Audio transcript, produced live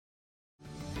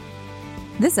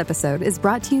This episode is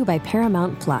brought to you by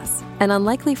Paramount Plus. An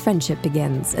unlikely friendship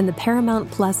begins in the Paramount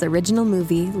Plus original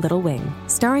movie Little Wing,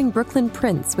 starring Brooklyn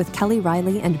Prince with Kelly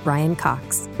Riley and Brian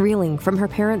Cox. Reeling from her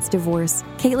parents' divorce,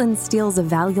 Caitlin steals a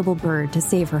valuable bird to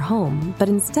save her home, but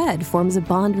instead forms a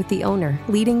bond with the owner,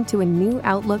 leading to a new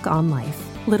outlook on life.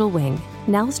 Little Wing,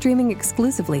 now streaming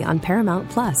exclusively on Paramount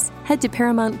Plus. Head to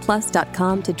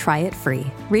ParamountPlus.com to try it free.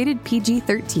 Rated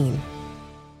PG-13.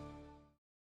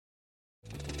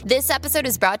 This episode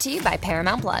is brought to you by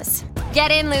Paramount Plus.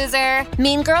 Get in, loser!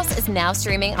 Mean Girls is now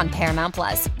streaming on Paramount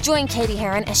Plus. Join Katie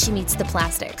Heron as she meets the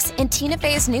plastics in Tina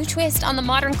Fey's new twist on the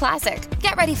modern classic.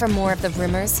 Get ready for more of the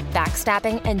rumors,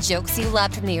 backstabbing, and jokes you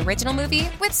loved from the original movie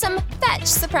with some fetch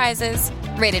surprises.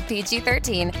 Rated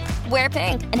PG-13. Wear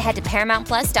pink and head to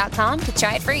ParamountPlus.com to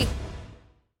try it free.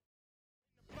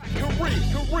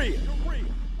 Korea.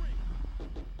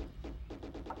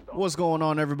 What's going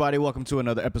on, everybody? Welcome to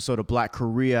another episode of Black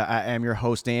Korea. I am your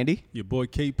host, Andy. Your boy,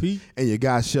 KP. And your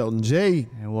guy, Shelton J.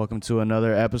 And welcome to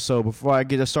another episode. Before I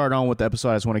get started on with the episode,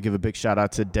 I just want to give a big shout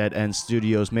out to Dead End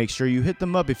Studios. Make sure you hit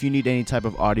them up if you need any type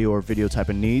of audio or video type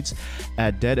of needs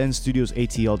at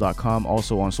deadendstudiosatl.com.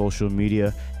 Also on social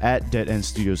media at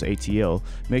deadendstudiosatl.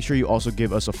 Make sure you also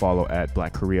give us a follow at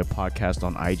Black Korea Podcast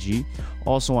on IG.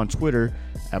 Also on Twitter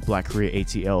at Black Korea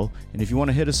ATL. And if you want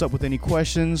to hit us up with any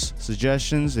questions,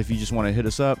 suggestions, if you just want to hit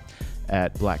us up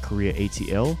at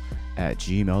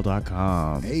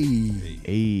blackkoreaatl@gmail.com.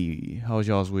 Hey, how was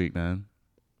y'all's week, man?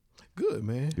 Good,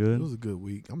 man. Good? It was a good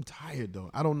week. I'm tired, though.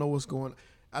 I don't know what's going on.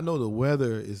 I know the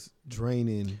weather is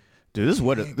draining. Dude,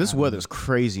 this weather's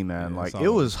crazy, man. Yeah, like, it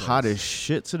was hot as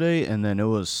shit today, and then it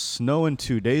was snowing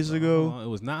 2 days ago. It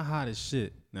was not hot as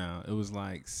shit. Now, it was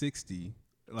like 60.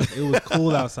 Like, it was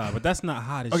cool outside, but that's not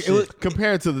hot as shit. It was,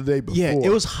 compared to the day before. Yeah, it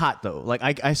was hot, though. Like,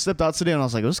 I stepped out today, and I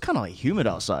was like, it was kind of like humid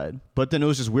outside. But then it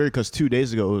was just weird because 2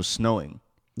 days ago it was snowing.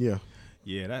 Yeah.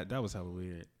 Yeah, that was hella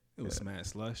weird. It was mad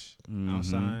slush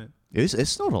outside. It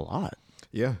snowed a lot.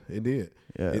 Yeah, it did.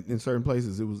 Yeah. In certain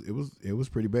places, it was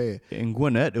pretty bad. In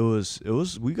Gwinnett, it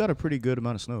was. We got a pretty good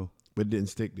amount of snow. But it didn't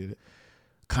stick, did it?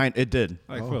 It did.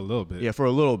 Like, for a little bit. Yeah, for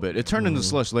a little bit. It turned into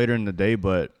slush later in the day,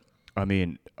 but I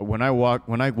mean, when I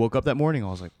woke up that morning, I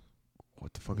was like,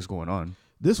 what the fuck is going on?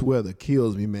 This weather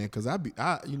kills me, man, because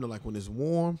like when it's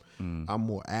warm, I'm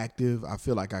more active. I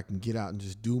feel like I can get out and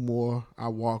just do more. I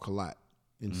walk a lot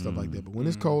and stuff like that. But when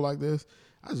it's cold like this,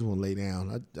 I just want to lay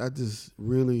down. I just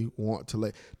really want to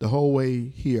lay. The whole way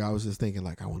here, I was just thinking,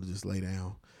 like, I want to just lay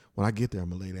down. When I get there, I'm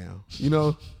going to lay down. You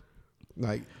know?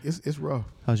 Like, it's rough.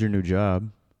 How's your new job?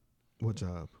 What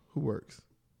job? Who works?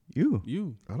 You.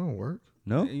 I don't work.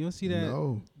 No? You don't see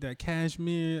that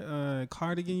cashmere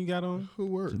cardigan you got on? Who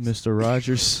works? Mr.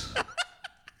 Rogers.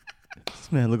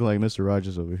 This man looking like Mr.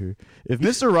 Rogers over here. If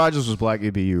Mr. Rogers was black,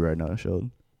 it'd be you right now,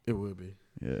 Sheldon. It would be.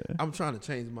 Yeah. I'm trying to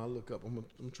change my look up. I'm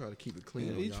trying to keep it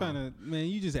clean.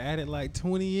 You just added like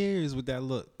 20 years with that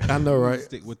look. I know, right?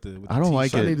 Stick with the I don't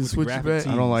like it. I need to switch it back.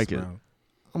 I don't like it. I'm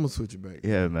going to switch it back.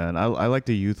 Yeah, man. I like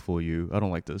the youthful you. I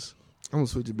don't like this. I'm going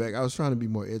to switch it back. I was trying to be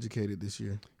more educated this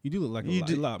year. You do look like a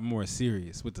lot more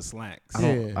serious with the slacks.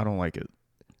 I don't like it.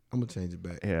 I'm going to change it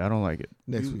back. Yeah, I don't like it.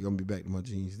 Next week, I'm going to be back to my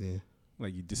jeans then.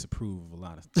 Like, you disapprove of a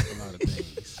lot of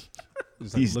things.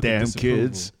 These damn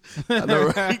kids. I know,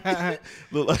 right? I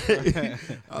look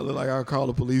like I'll call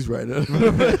the police right now.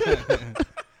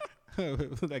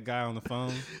 That guy on the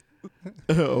phone.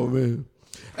 Oh, man.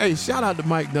 Hey, shout out to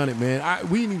Mike Dunnett, man.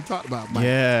 We didn't even talk about Mike.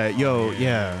 Yeah,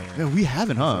 yeah. We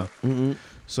haven't, huh? Mm-hmm.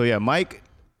 So, yeah, Mike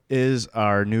is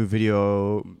our new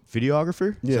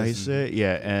videographer. Is that how you say it?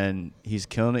 Yeah, and he's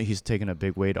killing it. He's taking a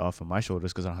big weight off of my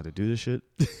shoulders because I don't have to do this shit.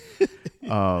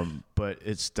 But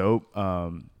it's dope.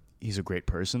 He's a great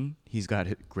person. He's got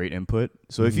great input.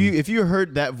 So if you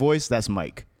heard that voice, that's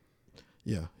Mike.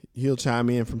 Yeah, he'll chime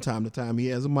in from time to time. He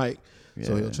has a mic,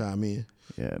 so he'll chime in.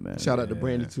 Yeah, man. Shout out to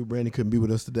Brandy too. Brandy couldn't be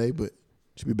with us today, but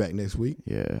she'll be back next week.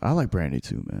 Yeah, I like Brandy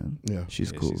too, man. Yeah,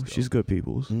 she's cool. She's good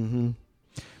peoples. Mm-hmm.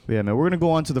 But yeah, man. We're gonna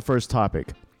go on to the first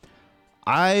topic.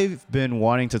 I've been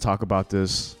wanting to talk about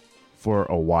this for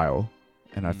a while,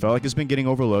 and I felt like it's been getting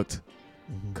overlooked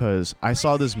because I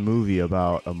saw this movie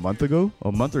about a month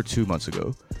or 2 months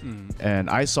ago, and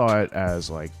I saw it as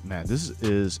like, man, this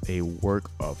is a work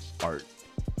of art.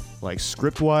 Like,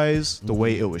 script-wise, the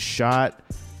way it was shot,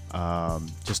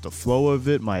 just the flow of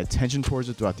it, my attention towards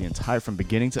it throughout the entire, from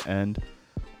beginning to end.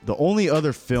 The only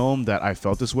other film that I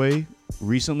felt this way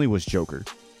recently was Joker.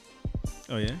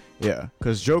 Oh, yeah? Yeah,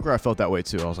 because Joker, I felt that way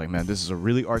too. I was like, man, this is a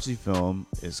really artsy film.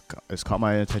 It's caught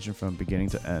my attention from beginning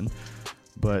to end.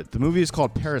 But the movie is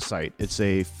called Parasite. It's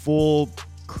a full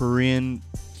Korean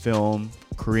film,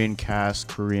 Korean cast,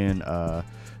 Korean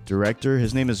director.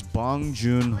 His name is Bong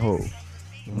Joon-ho.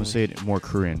 I'm gonna say it more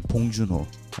Korean. Bong Joon-ho.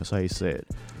 That's how you say it.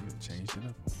 Changed it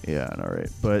up. Yeah, all right.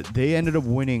 But they ended up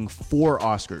winning 4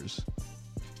 Oscars.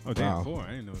 Oh, damn, 4.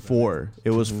 I didn't know that. 4.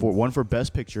 It was 4. One for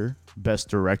Best Picture, Best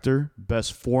Director,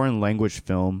 Best Foreign Language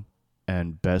Film,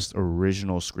 and Best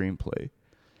Original Screenplay.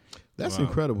 That's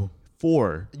incredible.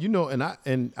 4. You know,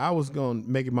 and I was gonna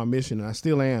make it my mission, and I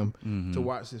still am, to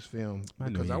watch this film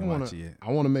because I want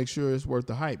to make sure it's worth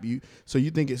the hype. So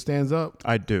you think it stands up?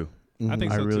 I do. I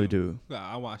think I so really too. do.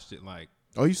 I watched it like.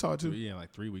 Oh, you saw it too? Yeah, like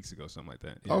 3 weeks ago, something like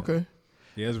that. Yeah. Okay.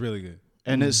 Yeah, it's really good.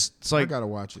 And it's like I gotta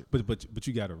watch it. But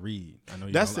you gotta read. I know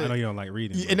you don't like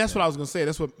reading. And that's what I was gonna say.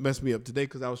 That's what messed me up today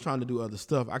because I was trying to do other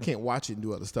stuff. I can't watch it and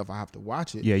do other stuff. I have to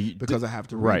watch it. Because I have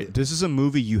to read it. This is a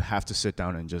movie you have to sit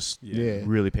down and just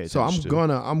really pay attention. So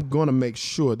I'm gonna make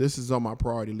sure this is on my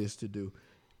priority list to do.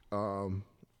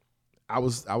 I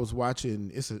was watching.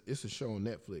 It's a show on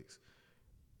Netflix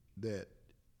that,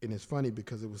 and it's funny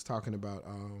because it was talking about.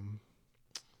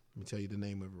 Let me tell you the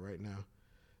name of it right now.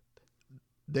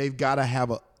 They've gotta have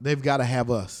us. That's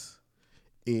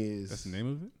the name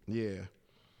of it? Yeah.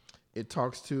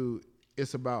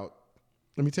 It's about,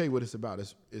 let me tell you what it's about.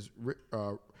 It's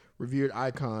revered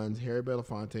icons, Harry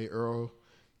Belafonte, Earl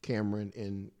Cameron,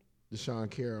 and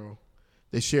Deshaun Carroll.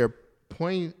 They share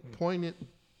poignant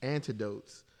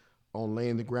antidotes on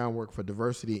laying the groundwork for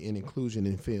diversity and inclusion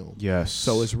in film. Yes.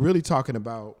 So it's really talking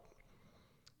about,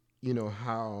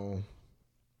 how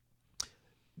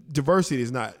diversity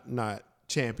is not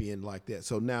championed like that.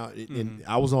 So now, and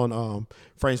I was on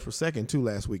Frames Per Second too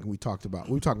last week, and we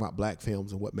were talking about black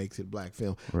films and what makes it a black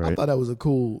film. Right. I thought that was a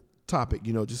cool topic,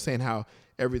 just saying how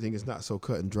everything is not so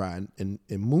cut and dry. And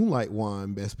Moonlight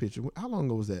won Best Picture. How long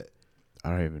ago was that?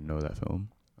 I don't even know that film.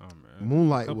 Oh man,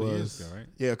 Moonlight a couple was years ago, right?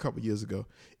 Yeah, a couple years ago.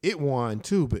 It won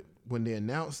too, but when they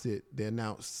announced it,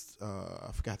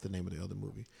 I forgot the name of the other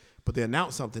movie, but they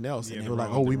announced something else, and they were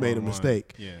like, "Oh, we made a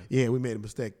mistake." Yeah, we made a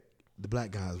mistake. The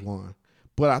black guys won.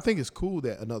 But I think it's cool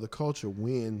that another culture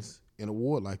wins an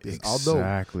award like this.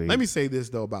 Exactly. Although, let me say this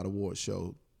though about award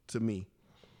shows. To me,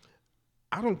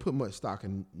 I don't put much stock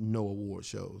in no award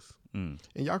shows, and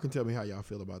y'all can tell me how y'all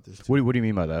feel about this too. What do you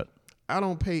mean by that? I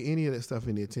don't pay any of that stuff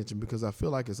any attention because I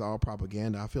feel like it's all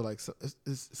propaganda. I feel like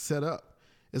it's set up.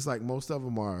 It's like most of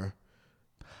them are.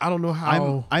 I don't know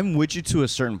how. I'm with you to a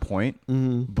certain point,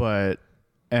 but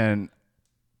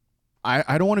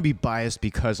I don't want to be biased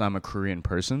because I'm a Korean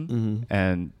person,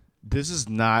 and this is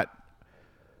not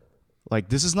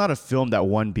a film that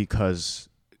won because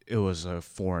it was a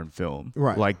foreign film.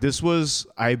 Right. Like this was,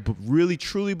 really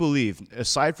truly believe,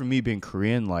 aside from me being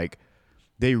Korean, like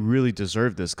they really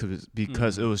deserve this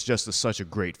because it was just such a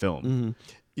great film.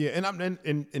 Yeah, and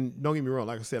don't get me wrong.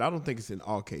 Like I said, I don't think it's in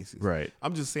all cases. Right.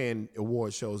 I'm just saying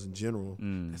award shows in general.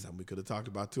 That's something we could have talked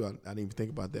about too. I didn't even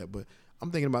think about that, but I'm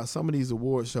thinking about some of these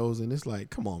award shows, and it's like,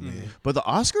 come on, man. But the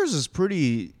Oscars is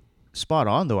pretty spot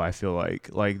on, though. I feel like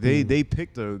they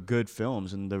pick the good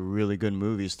films and the really good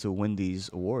movies to win these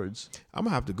awards. I'm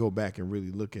gonna have to go back and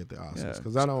really look at the Oscars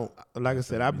because I don't. Like I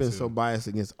said, I've been so biased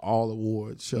against all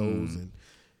award shows and.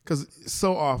 Because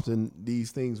so often these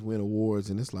things win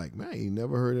awards, and it's like, man, I ain't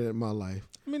never heard of it in my life.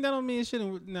 I mean, that don't mean it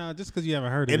shouldn't. Nah, just because you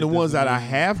haven't heard of it. And the ones that I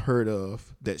have heard of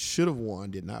that should have won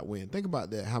did not win. Think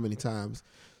about that. How many times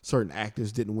certain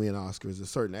actors didn't win Oscars, or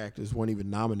certain actors weren't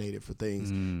even nominated for things,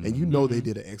 and they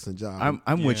did an excellent job.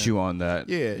 I'm with you on that.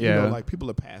 Yeah. Like people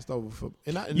are passed over for,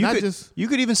 you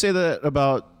could even say that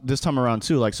about this time around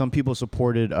too. Like some people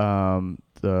supported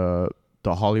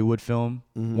the Hollywood film,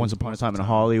 Once Upon a Time in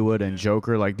Hollywood, and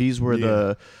Joker. Like these were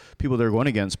the people they're going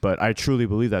against, but I truly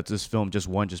believe that this film just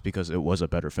won just because it was a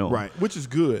better film. Right, which is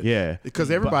good. Yeah. Because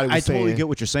everybody was saying... I totally get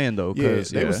what you're saying, though.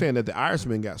 They were saying that The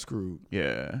Irishman got screwed.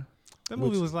 Yeah. That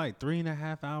movie was like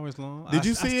 3.5 hours long. Did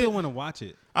you see it? I still want to watch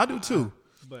it. I do too.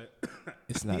 But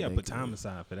it's not. Put time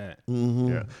aside for that.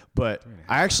 Yeah. But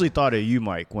I actually thought of you,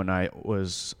 Mike, when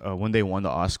they won the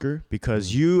Oscar,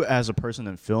 because you, as a person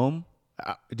in film,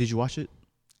 did you watch it?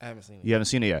 I haven't seen it. You haven't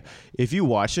seen it yet. If you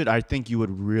watch it, I think you would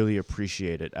really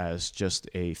appreciate it as just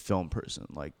a film person.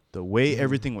 Like the way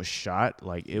everything was shot,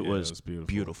 like it was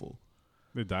beautiful.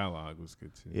 The dialogue was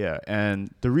good too. Yeah,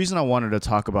 and the reason I wanted to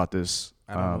talk about this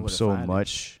so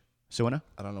much. So when I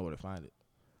don't know where to find it.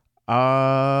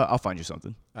 I'll find you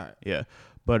something. All right. Yeah,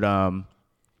 but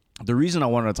the reason I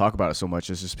wanted to talk about it so much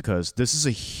is just because this is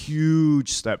a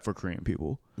huge step for Korean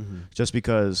people. Just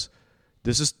because.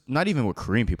 This is not even with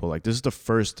Korean people. Like this is the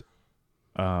first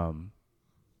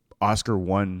Oscar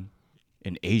won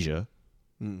in Asia,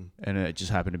 and it just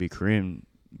happened to be Korean.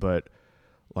 But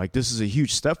like this is a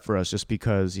huge step for us, just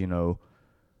because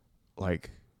like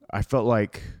I felt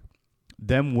like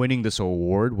them winning this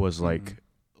award was like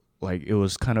it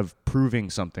was kind of proving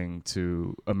something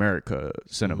to America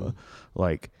cinema.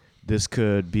 Like, this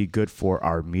could be good for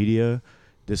our media.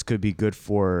 This could be good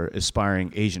for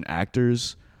aspiring Asian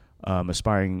actors,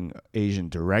 aspiring Asian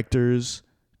directors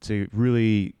to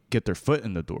really get their foot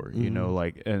in the door, you know,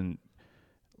 and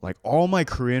all my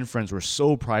Korean friends were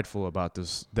so prideful about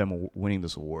them winning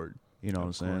this award. You know what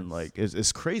I'm saying? Like,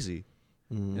 it's crazy.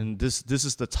 And this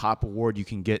is the top award you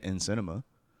can get in cinema,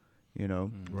 you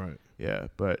know? Right. Yeah,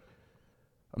 but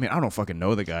I mean, I don't fucking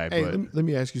know the guy, Hey, but let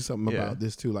me ask you something about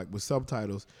this too. Like, with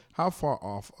subtitles, how far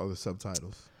off are the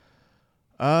subtitles?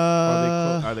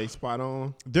 Are they spot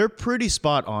on? they're pretty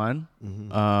spot on.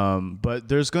 But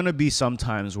there's gonna be some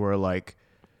times where like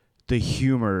the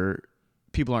humor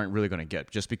people aren't really gonna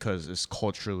get just because it's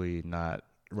culturally not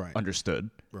understood.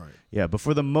 Right. Yeah, but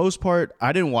for the most part,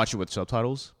 I didn't watch it with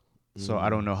subtitles, so I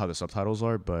don't know how the subtitles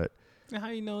are. But How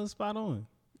you know it's spot on?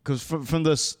 because from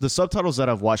the subtitles that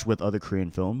I've watched with other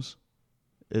Korean films,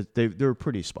 they're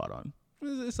pretty spot on.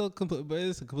 It's a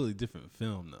completely different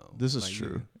film though. This is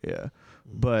true. Yeah.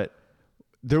 But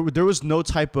there was no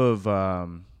type of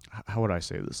how would I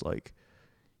say this? Like,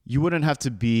 you wouldn't have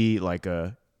to be like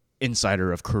a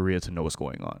insider of Korea to know what's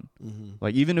going on.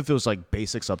 Like, even if it was like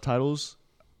basic subtitles,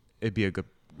 it'd be a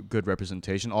good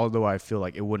representation. Although I feel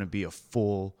like it wouldn't be a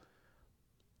full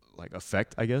like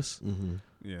effect, I guess.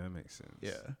 Yeah, that makes sense.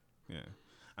 Yeah.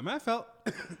 I mean, I felt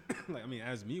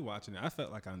as me watching it, I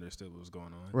felt like I understood what was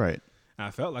going on. Right. I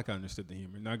felt like I understood the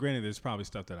humor. Now, granted, there's probably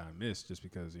stuff that I missed just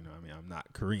because, I'm not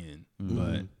Korean.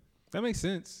 But that makes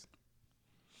sense.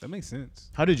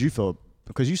 How did you feel?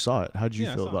 Because you saw it. How did you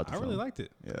feel about the I film? really liked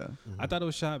it. Yeah. I thought it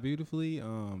was shot beautifully.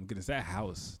 Goodness, that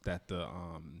house that the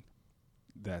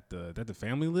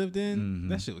family lived in,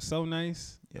 that shit was so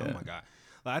nice. Yeah. Oh my god.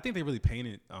 Like, I think they really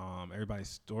painted everybody's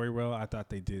story well. I thought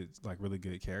they did like really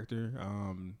good character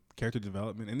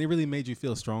development, and they really made you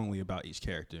feel strongly about each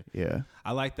character. Yeah.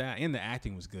 I like that, and the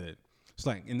acting was good. It's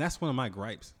like, and that's one of my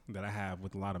gripes that I have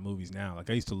with a lot of movies now.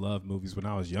 Like, I used to love movies when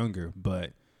I was younger,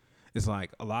 but it's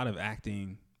like a lot of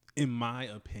acting, in my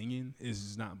opinion, is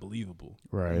just not believable.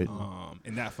 Right.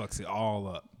 And that fucks it all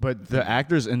up. But the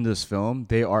actors in this film,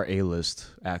 they are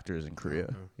A-list actors in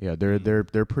Korea. Yeah, they're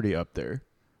pretty up there.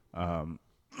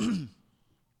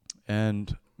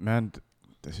 And man,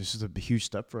 this is just a huge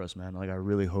step for us, man. Like, I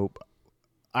really hope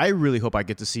I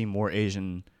get to see more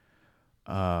Asian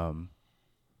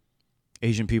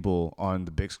people on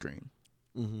the big screen.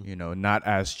 You know, not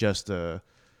as just a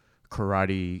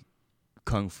karate,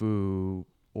 kung fu,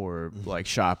 or like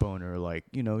shop owner, like,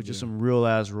 just some real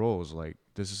ass roles. Like,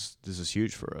 this is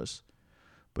huge for us.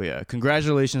 But yeah,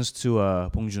 congratulations to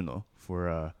Bong Joon-ho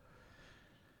for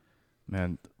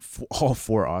all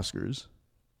 4 Oscars.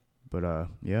 But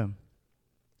yeah,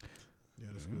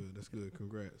 that's good.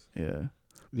 Congrats. Yeah.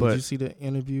 Did you see the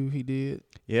interview he did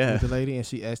Yeah. with the lady, and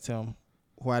she asked him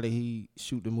why did he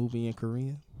shoot the movie in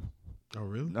Korean? Oh,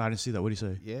 really? No, I didn't see that. What did he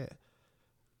say? Yeah.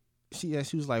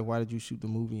 She was like, why did you shoot the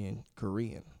movie in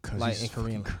Korean? 'Cause Like, he's in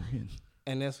Korean. Korean.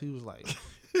 And that's what he was like.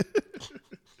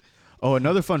 Oh,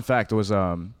 another fun fact was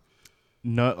a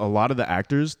lot of the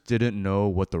actors didn't know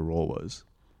what the role was,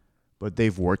 but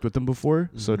they've worked with him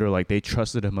before, so they're like, they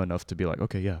trusted him enough to be like,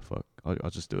 okay, yeah, fuck, I'll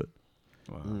just do it.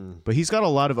 Wow. But he's got a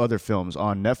lot of other films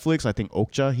on Netflix. I think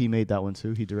Okja, he made that one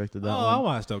too. He directed that one. I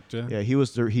watched Okja. Yeah,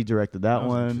 he directed that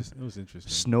one. It was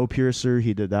interesting. Snowpiercer,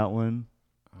 he did that one.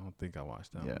 I don't think I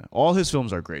watched that Yeah, one. all his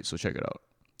films are great, so check it out.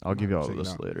 I'll give you all the check it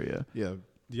list out. later. Yeah. Yeah.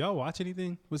 Do y'all watch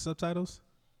anything with subtitles?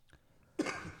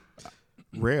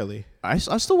 Rarely. I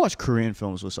still watch Korean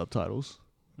films with subtitles,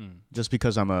 just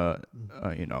because I'm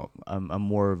I'm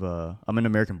more of I'm an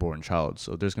American-born child,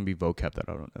 so there's gonna be vocab that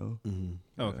I don't know.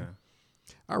 Okay.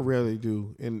 I rarely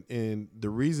do, and the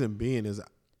reason being is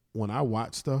when I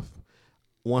watch stuff,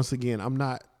 once again,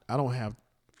 I don't have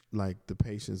like the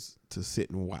patience to sit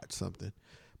and watch something.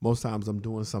 Most times I'm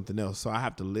doing something else, so I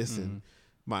have to listen.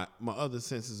 My other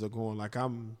senses are going. Like,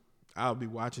 I'll be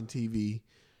watching TV,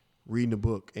 reading a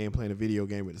book, and playing a video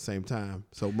game at the same time.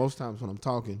 So most times when I'm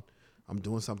talking, I'm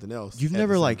doing something else. You've at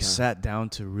never the same like time. sat down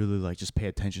to really like just pay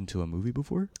attention to a movie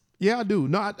before? Yeah, I do.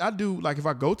 No, I do. Like, if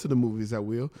I go to the movies, I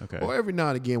will. Okay. Or every now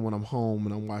and again when I'm home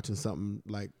and I'm watching something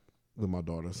like with my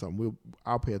daughter or something,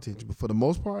 I'll pay attention. But for the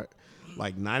most part,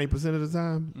 like 90% of the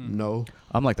time, no.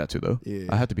 I'm like that too, though. Yeah.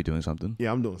 I have to be doing something.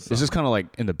 Yeah, I'm doing something. It's just kind of like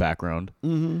in the background.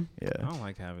 Mm-hmm. I Yeah. don't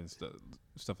like having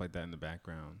stuff like that in the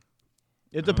background.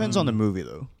 It depends on the movie,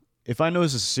 though. If I know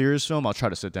it's a serious film, I'll try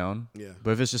to sit down. Yeah.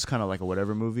 But if it's just kind of like a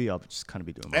whatever movie, I'll just kind of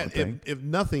be doing my own thing. If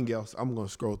nothing else, I'm going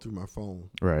to scroll through my phone,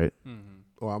 Right.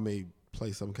 or I may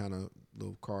play some kind of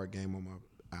little card game on my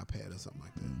iPad or something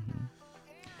like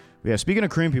that. Yeah, speaking of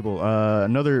Korean people,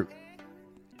 another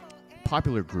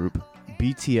popular group,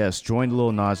 BTS, joined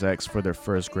Lil Nas X for their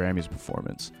first Grammys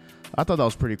performance. I thought that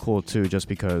was pretty cool too, just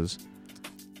because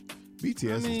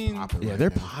BTS is popping. they're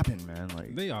popping, man.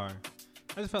 Like They are.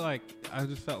 I just felt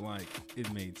like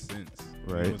it made sense.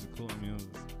 Right. It was cool.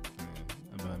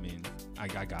 I mean, I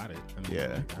got it. I mean,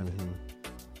 Yeah. I got it.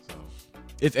 So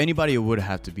if anybody, it would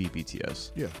have to be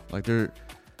BTS. Yeah. Like and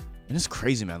it's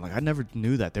crazy, man. Like I never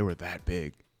knew that they were that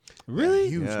big. really,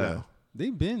 Huge Yeah. now.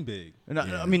 they've been big. And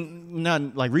I mean,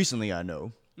 not like recently, I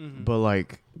know, but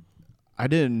like I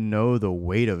didn't know the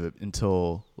weight of it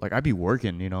until like I'd be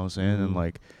working, you know what I'm saying? And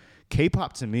like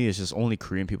K-pop to me is just only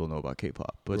Korean people know about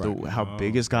K-pop, but how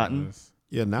big it's gotten. Goodness.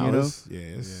 Yeah, now You know?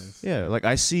 it's Yeah, like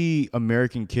I see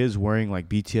American kids wearing like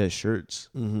BTS shirts,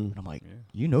 and I'm like,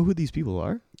 you know who these people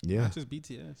are? yeah. Not just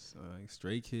BTS, like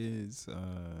Stray Kids,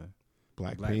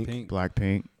 Blackpink.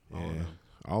 Blackpink, Yeah,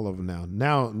 all of them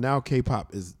now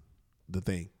K-pop is the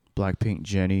thing. Blackpink,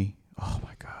 Jennie. Oh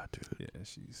my god, dude. Yeah,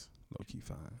 she's low key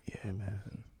fine. Yeah, man.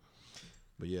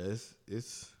 But yeah,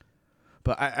 it's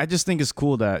But I just think it's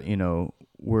cool that, you know,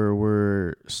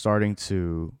 we're starting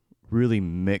to really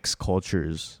mix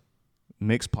cultures,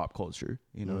 mix pop culture.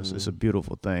 You know, it's a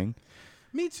beautiful thing.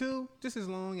 Me too. Just as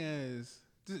long as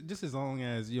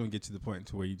you don't get to the point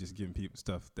to where you're just giving people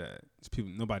stuff that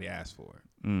nobody asked for.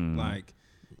 Like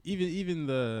even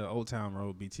the Old Town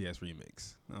Road BTS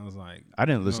remix. I was like, I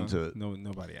didn't listen to it. No,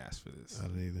 nobody asked for this. I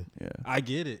don't either. Yeah. I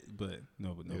get it, but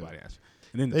nobody asked.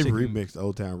 And then They chicken, remixed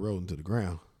Old Town Road into the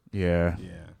ground. Yeah.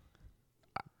 Yeah.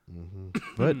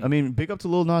 But I mean, big up to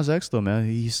Lil Nas X though, man.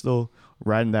 He's still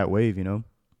riding that wave, you know.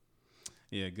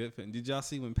 Yeah, good. Did y'all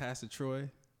see when Pastor Troy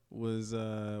was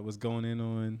going in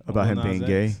on About him Lil Nas being X?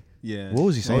 gay? Yeah. What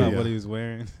was he saying? About what he was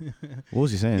wearing. What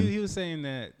was he saying? He was saying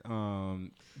that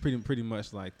pretty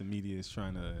much like the media is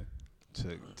trying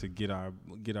to get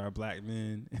our black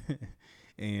men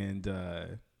and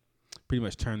pretty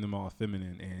much turn them all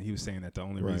feminine. And he was saying that the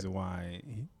only reason why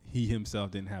he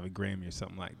himself didn't have a Grammy or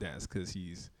something like that is because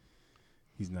he's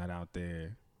not out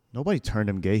there. Nobody turned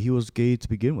him gay. He was gay to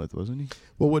begin with, wasn't he?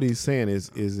 Well, what he's saying is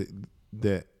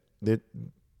that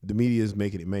the media is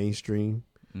making it mainstream,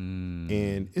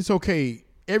 and it's okay.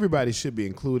 Everybody should be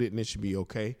included, and it should be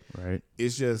okay. Right.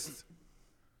 It's just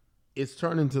it's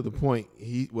turning to the point.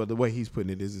 The way he's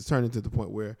putting it is, it's turning to the point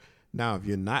where now if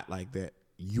you're not like that,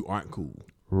 you aren't cool.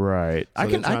 Right. So I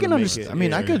can understand. I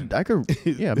mean, I could. Yeah. I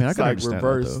mean, I It's can like understand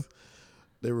reverse. that,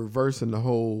 They're reversing the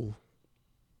whole.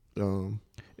 though.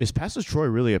 Is Pastor Troy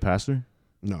really a pastor?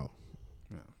 No.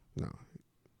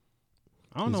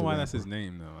 I don't He's know a why that's rapper. his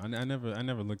name though. I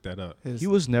never looked that up. His He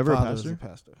was never a father was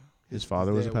pastor? His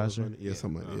father was a Dad pastor? Yeah,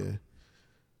 something like that.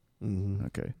 Yeah. Mm-hmm.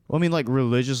 Okay. Well, I mean, like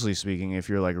religiously speaking, if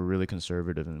you're like really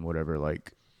conservative and whatever,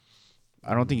 like,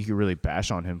 I don't think you could really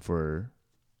bash on him for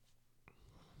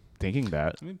thinking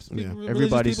that. I mean, Yeah.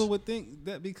 Everybody's- people would think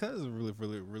that because of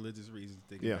religious reasons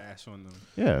they can bash on them.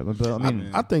 Yeah, but I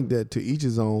mean, I think that to each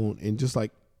his own, and just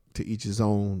like to each his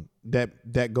own,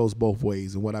 that goes both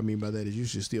ways. And what I mean by that is you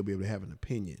should still be able to have an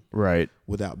opinion right.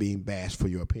 without being bashed for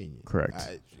your opinion. Correct.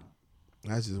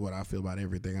 That's just what I feel about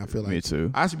everything. I feel like Me too.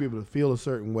 I should be able to feel a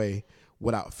certain way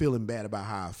without feeling bad about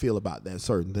how I feel about that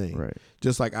certain thing. Right.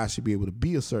 Just like I should be able to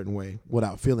be a certain way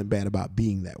without feeling bad about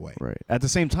being that way. Right. At the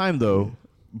same time, though,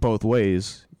 both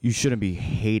ways, you shouldn't be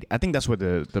hate. I think that's where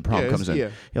the problem comes in. Yeah.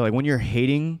 Like when you're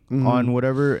hating on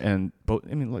whatever, and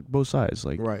both sides,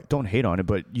 like, Right. don't hate on it,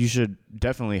 but you should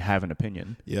definitely have an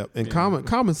opinion. Yep. And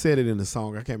Common said it in the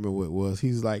song. I can't remember what it was.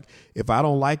 He's like, if I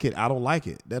don't like it, I don't like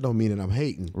it. That don't mean that I'm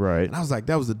hating. Right. And I was like,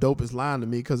 that was the dopest line to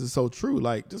me because it's so true.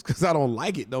 Like, just because I don't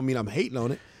like it don't mean I'm hating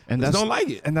on it. And Just that's don't like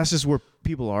it. And that's just where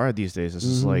people are these days. It's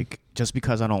just like, just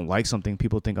because I don't like something,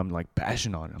 people think I'm like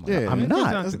bashing on it. I'm like, Yeah. I'm It comes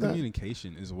not. down to That's not-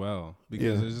 communication as well,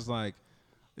 because Yeah. it's just like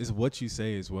it's what you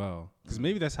say as well. Because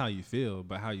maybe that's how you feel,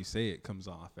 but how you say it comes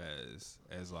off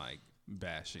as like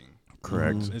bashing.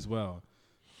 Correct. As well.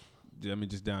 I mean,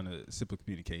 just down to simple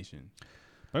communication.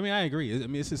 But I mean, I agree. I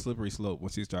mean, it's a slippery slope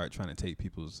once you start trying to take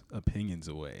people's opinions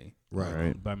away.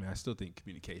 Right. But I mean, I still think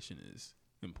communication is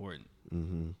important.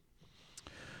 Mm-hmm.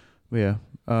 Yeah.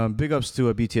 Big ups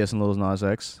to BTS and Lil Nas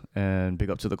X, and big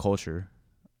up to the culture.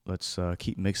 Let's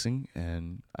keep mixing,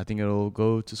 and I think it'll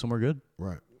go to somewhere good.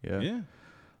 Right. Yeah.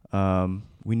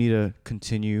 We need to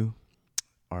continue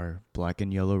our black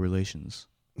and yellow relations.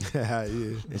 Yeah.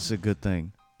 It's a good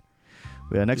thing.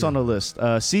 Yeah. Next on the list,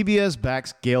 CBS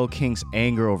backs Gayle King's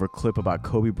anger over clip about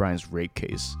Kobe Bryant's rape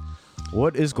case.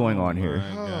 What is going on here?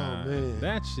 My God. man.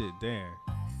 That shit there.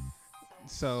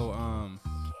 So,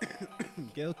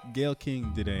 Gayle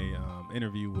King did a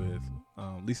interview with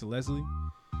Lisa Leslie,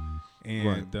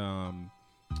 and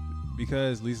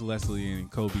because Lisa Leslie and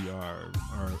Kobe are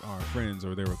friends,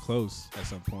 or they were close at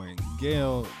some point,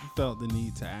 Gayle felt the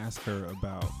need to ask her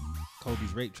about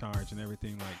Kobe's rape charge and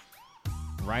everything, like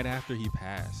right after he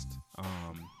passed.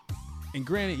 And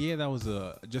granted, yeah, that was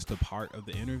just a part of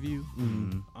the interview.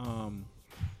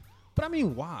 But I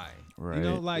mean, why? Right. You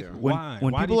know, like When why?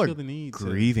 Why do people you are feel the need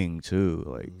grieving too,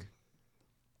 like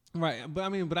right?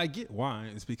 But I get why.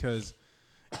 It's because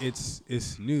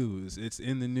it's news. It's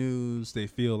in the news. They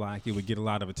feel like it would get a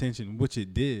lot of attention, which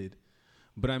it did.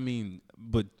 But I mean,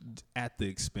 but at the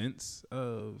expense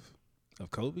of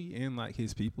Kobe and like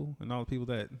his people and all the people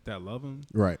that love him.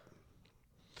 Right.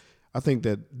 I think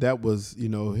that was,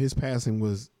 his passing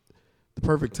was the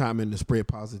perfect timing to spread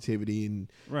positivity, and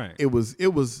right. It was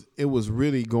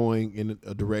really going in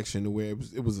a direction where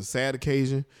it was a sad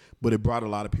occasion, but it brought a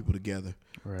lot of people together.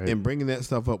 right. And bringing that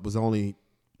stuff up was only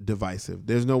divisive.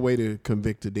 There's no way to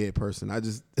convict a dead person.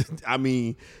 I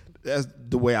mean, that's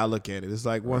the way I look at it. It's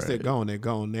like once they're gone, they're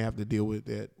gone. They have to deal with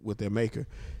that with their maker.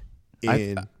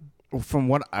 And from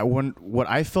what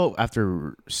I felt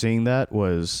after seeing that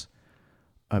was,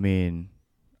 I mean,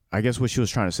 I guess what she was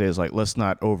trying to say is like, let's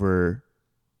not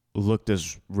overlook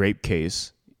this rape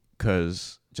case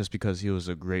just because he was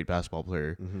a great basketball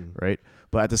player, right?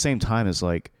 But at the same time, it's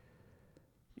like,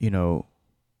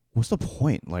 what's the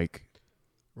point? Like,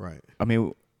 right. I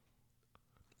mean,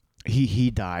 he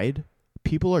died.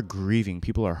 People are grieving.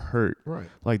 People are hurt. Right.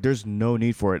 Like, there's no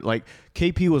need for it. Like,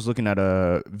 KP was looking at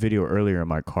a video earlier in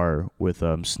my car with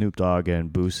Snoop Dogg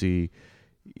and Boosie,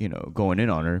 going in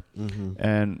on her.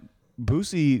 And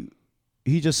Boosie,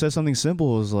 he just said something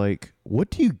simple. It was like,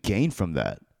 what do you gain from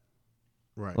that?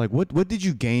 Right. Like, what did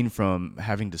you gain from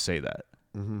having to say that?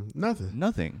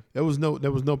 Nothing. There was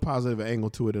no positive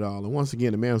angle to it at all. And once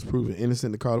again, the man was proven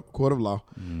innocent in the court of law.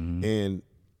 And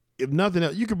if nothing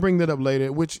else, you could bring that up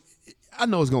later, which I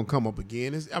know is going to come up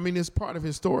again. It's part of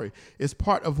his story. It's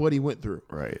part of what he went through.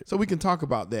 Right. So we can talk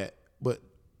about that. But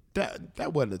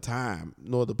that wasn't the time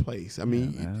nor the place. I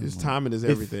mean, his timing is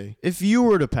everything. If you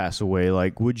were to pass away,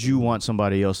 like, would you want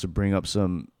somebody else to bring up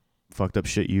some fucked up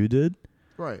shit you did?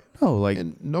 Right. No, like,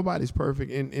 and nobody's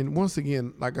perfect. And once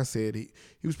again, like I said, he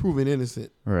was proven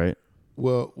innocent. right.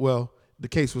 Well, the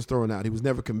case was thrown out. He was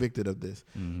never convicted of this.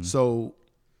 So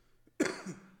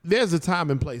there's a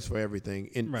time and place for everything.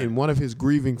 And one of his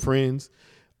grieving friends,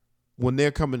 when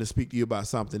they're coming to speak to you about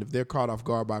something, if they're caught off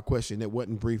guard by a question that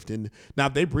wasn't briefed in. Now,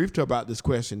 if they briefed her about this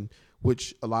question,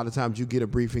 which a lot of times you get a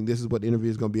briefing, this is what the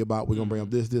interview is going to be about. We're going to bring up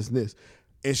this, and this.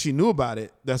 And she knew about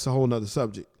it, that's a whole nother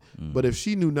subject. But if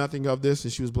she knew nothing of this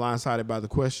and she was blindsided by the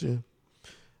question,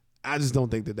 I just don't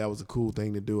think that was a cool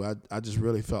thing to do. I just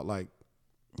really felt like.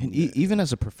 And even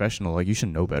as a professional, like, you should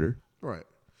know better. Right.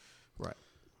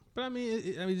 But I mean,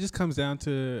 it just comes down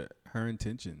to her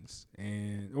intentions,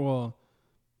 and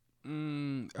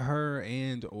her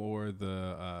and or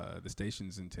the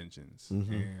station's intentions,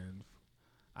 and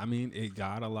I mean, it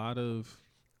got a lot of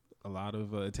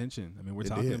attention. I mean, we're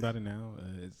talking about it now.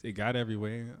 It got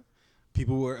everywhere.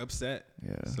 People were upset.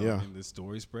 And the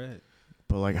story spread.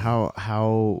 But like,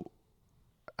 how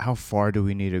far do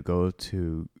we need to go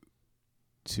to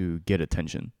get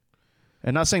attention?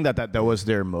 And not saying that was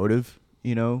their motive,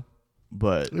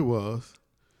 but it was.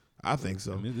 I think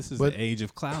so. I mean, this is the age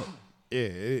of clout. Yeah,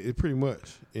 it pretty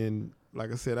much. And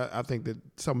like I said, I think that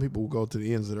some people will go to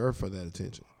the ends of the earth for that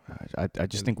attention. I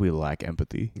just think we lack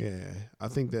empathy. Yeah, I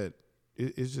think that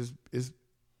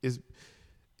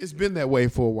it's been that way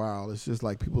for a while. It's just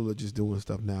like people are just doing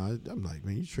stuff now. I'm like,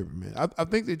 man, you tripping, man. I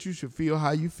think that you should feel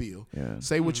how you feel. Yeah.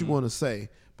 Say what you want to say.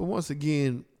 But once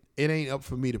again, it ain't up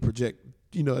for me to project.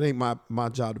 It ain't my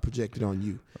job to project it on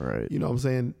you. Right. You know what I'm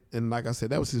saying? And like I said,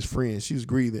 that was his friend. She was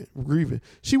grieving.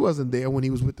 She wasn't there when he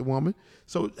was with the woman.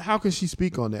 So how can she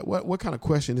speak on that? What kind of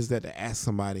question is that to ask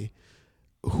somebody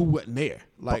who wasn't there?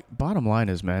 Like, bottom line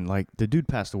is, man, like, the dude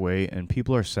passed away and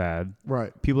people are sad.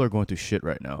 Right. People are going through shit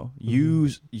right now.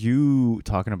 You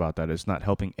talking about that is not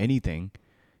helping anything.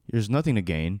 There's nothing to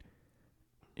gain.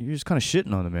 You're just kind of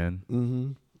shitting on the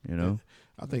man.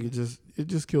 I think it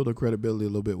just killed her credibility a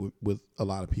little bit with a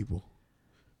lot of people.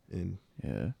 And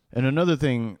another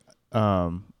thing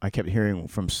I kept hearing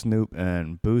from Snoop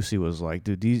and Boosie was like,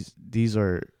 dude, these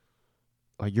are,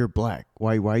 like, you're black.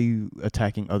 Why are you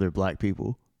attacking other black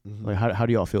people? Like, how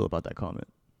do y'all feel about that comment?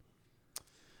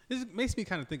 It makes me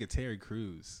kind of think of Terry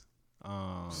Crews.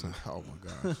 oh my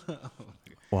gosh.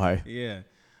 Why? Yeah.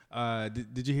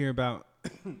 Did you hear about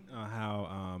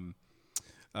how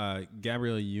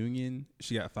Gabrielle Union,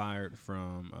 she got fired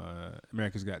from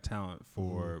America's Got Talent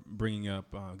for bringing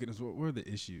up. Goodness, what were the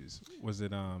issues? Was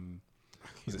it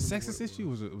sexist issue?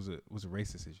 Was it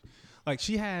racist issue? Like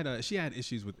she had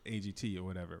issues with AGT or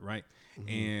whatever, right?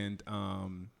 And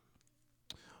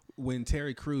when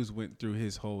Terry Crews went through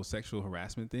his whole sexual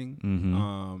harassment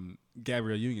thing,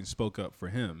 Gabrielle Union spoke up for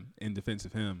him in defense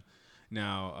of him.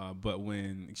 Now, but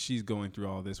when she's going through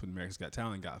all this with America's Got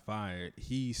Talent, got fired,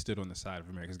 he stood on the side of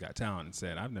America's Got Talent and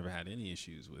said, I've never had any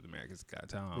issues with America's Got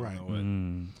Talent. I don't know what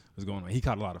was going on. He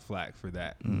caught a lot of flack for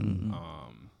that.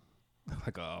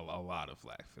 Like a lot of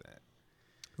flack for that.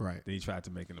 Right. Then he tried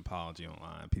to make an apology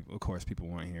online. People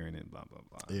weren't hearing it, blah, blah,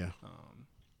 blah. Yeah.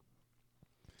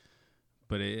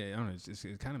 But I don't know,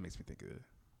 it kind of makes me think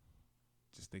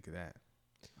of that.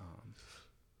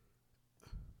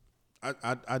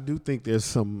 I do think there's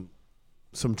some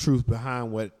truth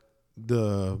behind what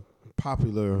the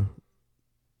popular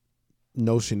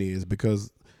notion is,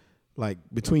 because like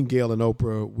between Gayle and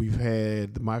Oprah, we've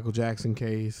had the Michael Jackson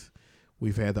case,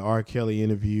 we've had the R. Kelly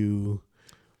interview,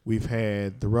 we've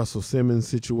had the Russell Simmons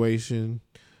situation.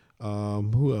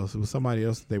 Who else? It was somebody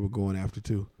else that they were going after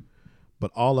too,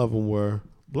 but all of them were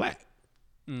black.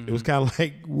 It was kind of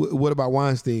like, what about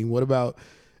Weinstein? What about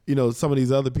some of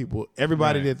these other people?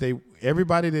 Everybody that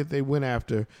they went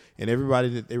after and everybody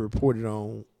that they reported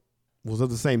on was of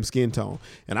the same skin tone.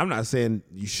 And I'm not saying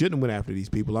you shouldn't have went after these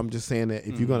people. I'm just saying that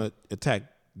if you're gonna attack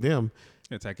them,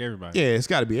 attack everybody. Yeah, it's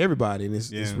got to be everybody, and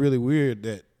it's really weird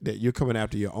that you're coming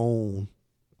after your own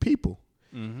people.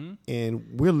 And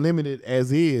we're limited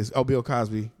as is. Oh, Bill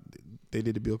Cosby, they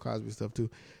did the Bill Cosby stuff too,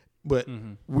 but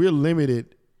we're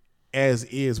limited as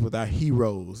is with our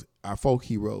heroes, our folk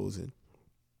heroes, and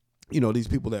these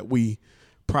people that we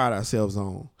pride ourselves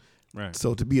on. Right.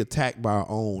 So to be attacked by our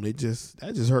own, that just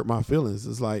hurt my feelings.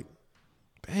 It's like,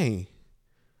 dang.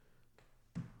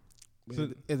 So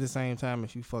at the same time,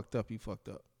 if you fucked up, you fucked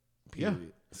up. Period. Yeah.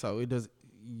 So it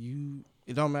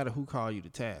don't matter who call you to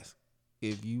task.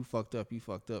 If you fucked up,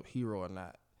 hero or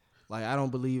not. Like, I don't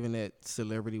believe in that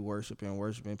celebrity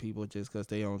worshiping people just because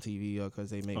they on TV or because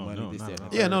they make money. No, this, that,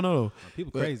 and yeah, no.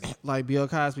 People crazy. Like Bill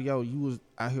Cosby, you was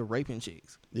out here raping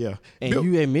chicks. Yeah. And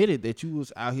you admitted that you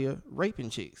was out here raping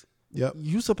chicks. Yep.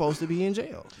 You supposed to be in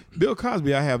jail. Bill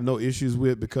Cosby, I have no issues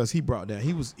with, because he brought down.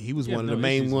 He was one of the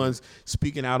main ones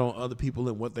speaking out on other people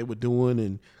and what they were doing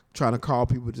and trying to call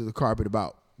people to the carpet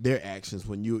about their actions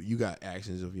when you got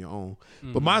actions of your own.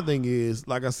 But my thing is,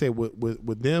 like I said,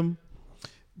 with them,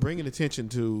 bringing attention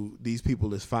to these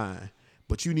people is fine,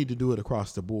 but you need to do it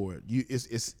across the board.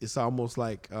 It's almost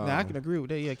like now I can agree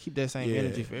with that. Yeah, keep that same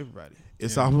energy for everybody.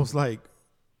 It's almost like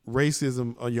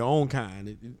racism on your own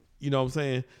kind. You know what I'm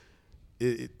saying?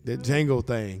 That Django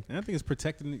thing. And I think it's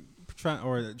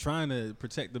trying to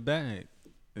protect the bag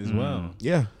as well.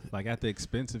 Yeah, like at the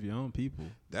expense of your own people.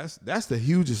 That's the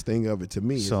hugest thing of it to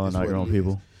me. Selling out your own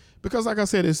people. Because like I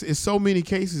said, it's so many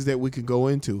cases that we could go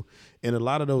into, and a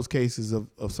lot of those cases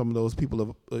of some of those people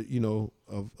of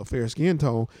of a fair skin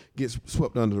tone gets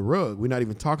swept under the rug. We're not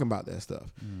even talking about that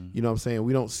stuff. You know what I'm saying?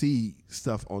 We don't see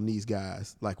stuff on these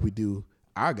guys like we do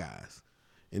our guys,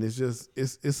 and it's just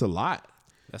it's a lot.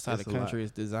 That's how the country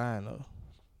is designed, though.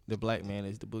 The black man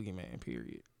is the boogeyman,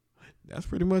 period. That's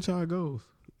pretty much how it goes.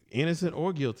 Innocent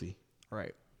or guilty.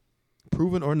 Right.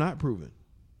 Proven or not proven.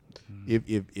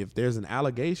 If there's an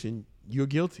allegation, you're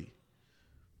guilty.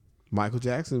 Michael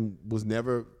Jackson was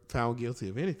never found guilty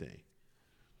of anything.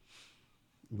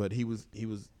 But he was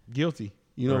guilty.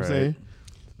 You know what I'm saying?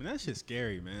 Man, that shit's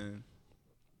scary, man.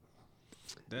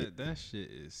 That shit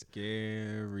is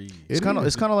scary. It's kind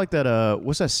of like that.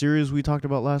 What's that series we talked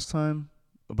about last time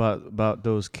about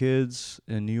those kids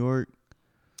in New York?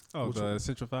 Oh, the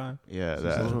Central 5. Yeah,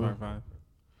 Central 5.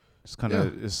 It's kind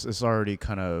of it's already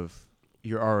kind of,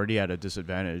 you're already at a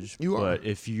disadvantage. You are. But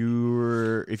if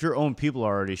your own people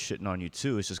are already shitting on you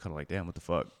too, it's just kind of like, damn, what the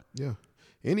fuck? Yeah.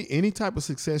 Any type of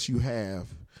success you have,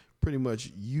 pretty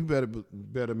much you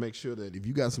better make sure that if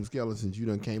you got some skeletons, you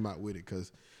done came out with it,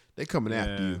 because they coming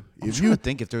after you. I'm trying to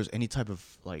think if there's any type of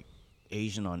like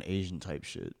Asian on Asian type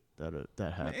shit that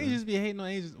happens. Man, Asians be hating on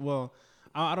Asians. Well,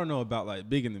 I don't know about like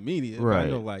big in the media. Right. But I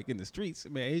know like in the streets,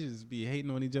 man, Asians be hating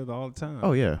on each other all the time.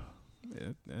 Oh yeah. Yeah,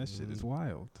 that shit is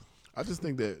wild. I just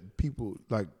think that people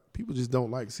just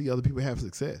don't like to see other people have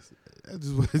success. That's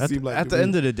just what it seemed like. At the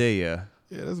end of the day, yeah.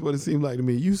 Yeah, that's what it seemed like to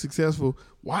me. You successful?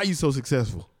 Why are you so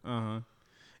successful?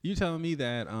 You telling me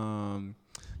that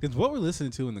because what we're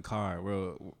listening to in the car, it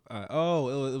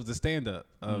was the stand up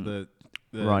of the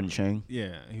Ron Chang.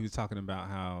 Yeah, he was talking about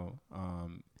how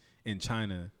in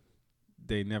China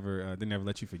they never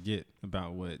let you forget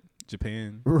about what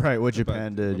Japan. Right, what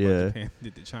Japan did, yeah. Japan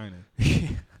did to China.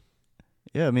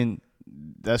 Yeah, I mean,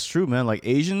 that's true, man. Like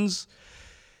Asians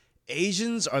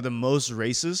are the most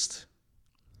racist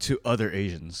to other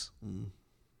Asians.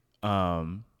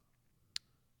 And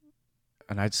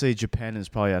I'd say Japan is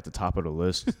probably at the top of the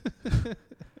list.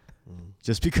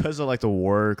 Just because of like the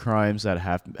war crimes that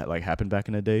happened back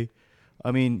in the day.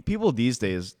 I mean, people these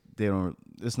days,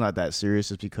 it's not that serious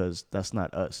just because that's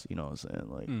not us, you know what I'm saying?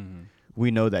 Like we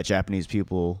know that Japanese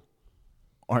people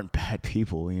aren't bad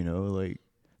people, you know, like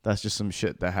that's just some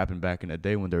shit that happened back in the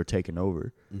day when they were taking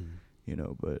over, you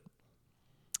know, but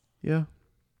yeah.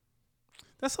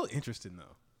 That's so interesting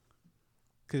though.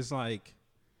 Cause like,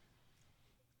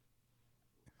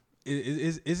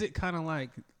 is it kind of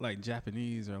like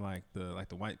Japanese or like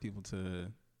the white people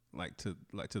to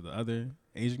the other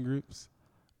Asian groups?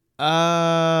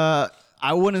 I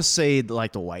wouldn't say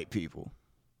like the white people.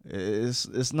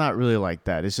 It's not really like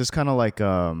that. It's just kind of like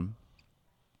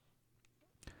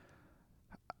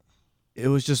it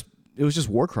was just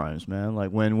war crimes, man. Like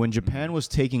when Japan was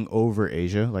taking over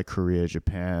Asia, like Korea,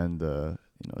 Japan, the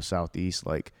Southeast,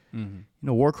 like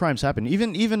war crimes happen.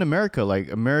 Even America,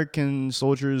 like American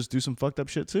soldiers do some fucked up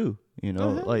shit too. You know,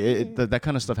 like that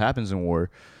kind of stuff happens in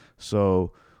war.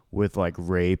 So with like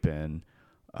rape and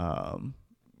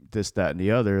this, that, and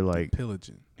the other, like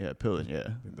pillaging. Yeah, pillaging. Yeah,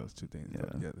 I think those two things go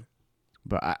together.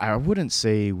 But I wouldn't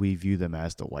say we view them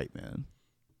as the white man.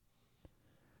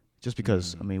 Just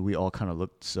because I mean we all kind of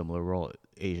look similar. We're all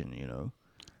Asian, you know.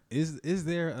 Is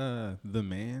there the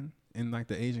man in like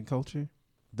the Asian culture?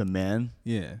 The man?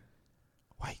 Yeah.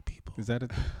 White people. Is that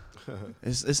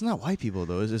It's not white people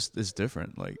though. It's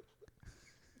different. Like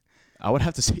I would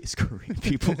have to say it's Korean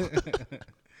people.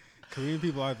 Korean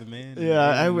people are the man. Yeah,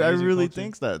 I really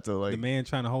think that though. Like the man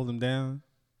trying to hold them down.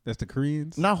 That's the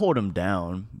Koreans. Not hold them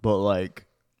down, but like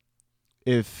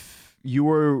if you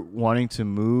were wanting to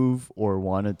move or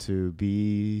wanted to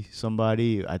be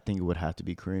somebody, I think it would have to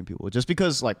be Korean people. Just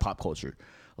because like pop culture,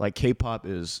 like K-pop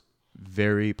is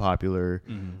very popular.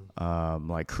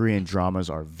 Like Korean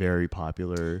dramas are very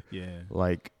popular. Yeah.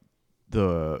 Like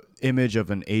the image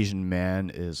of an Asian man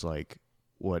is like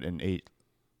what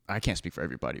I can't speak for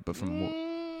everybody, but from I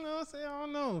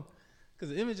don't know, because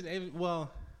the image of Asian,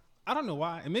 I don't know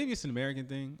why, and maybe it's an American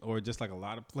thing or just like a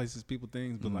lot of places people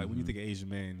things, but like when you think of Asian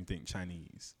man, you think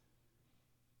Chinese.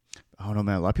 I don't know,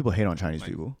 man. A lot of people hate on Chinese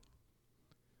people.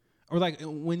 Or like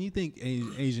when you think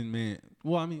Asian man,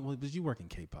 because you work in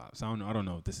K-pop, so I don't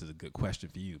know if this is a good question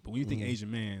for you. But when you think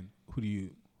Asian man, who do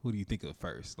you think of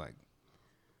first? Like,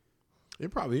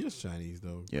 it probably is Chinese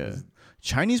though. Yeah,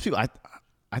 Chinese people.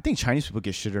 I think Chinese people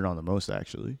get shitted on the most,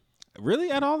 actually.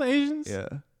 Really, at all the Asians? Yeah,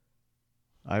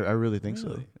 I really think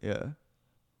so. Yeah,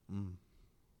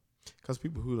 because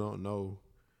people who don't know,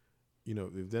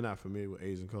 if they're not familiar with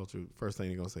Asian culture, first thing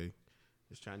they're gonna say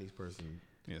is Chinese person.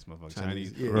 Yeah, this motherfucker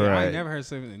Chinese. Yeah. Right. I never heard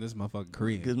something. This motherfucker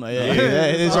Korean.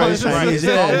 It's always Chinese.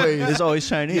 It's always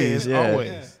Chinese. Yeah,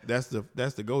 always. That's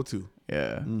the go-to.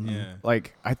 Yeah. Yeah.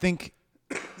 Like I think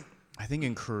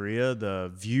in Korea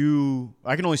the view.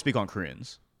 I can only speak on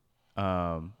Koreans,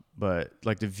 but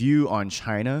like the view on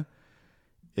China,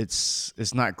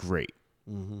 it's not great.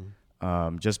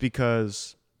 Just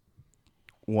because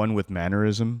one with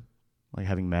mannerism, like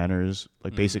having manners,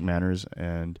 like basic manners,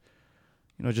 and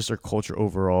just their culture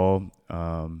overall,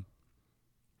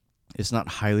 it's not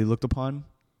highly looked upon.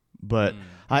 But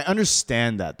I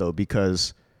understand that though,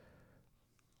 because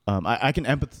I can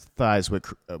empathize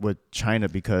with China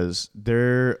because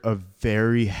they're a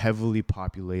very heavily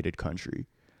populated country,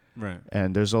 right?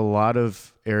 And there's a lot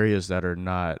of areas that are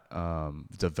not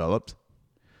developed,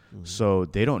 so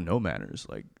they don't know manners.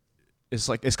 It's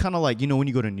kind of like when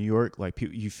you go to New York, like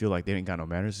you feel like they ain't got no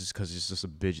manners, it's because it's just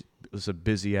a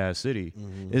busy ass city.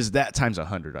 It's that times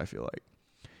 100. I feel like,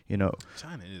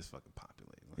 China is fucking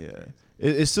populated. Yeah,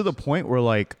 it's to the point where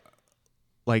like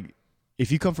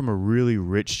if you come from a really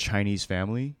rich Chinese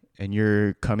family and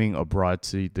you're coming abroad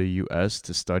to the U.S.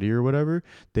 to study or whatever,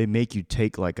 they make you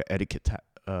take like an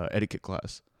etiquette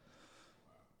class.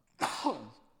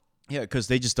 Yeah, because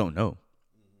they just don't know.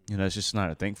 It's just not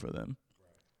a thing for them.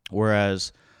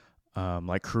 Whereas,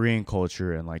 like Korean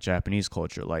culture and like Japanese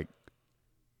culture, like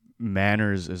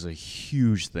manners is a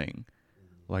huge thing.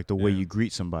 Like the way you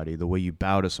greet somebody, the way you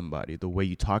bow to somebody, the way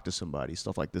you talk to somebody,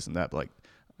 stuff like this and that. But like,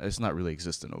 it's not really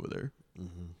existent over there.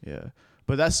 Yeah,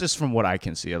 but that's just from what I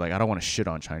can see. Like, I don't want to shit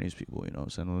on Chinese people,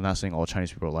 So I'm not saying all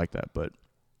Chinese people are like that, but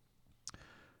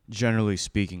generally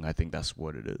speaking, I think that's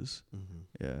what it is.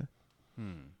 Yeah.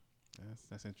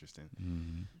 That's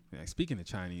interesting. Yeah, speaking of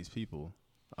Chinese people.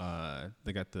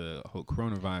 They got the whole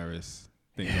coronavirus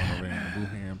thing going over there in the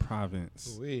Wuhan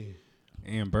province.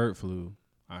 And bird flu,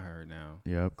 I heard now.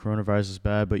 Yep, coronavirus is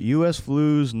bad, but U.S.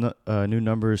 flu's new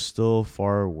numbers still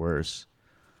far worse.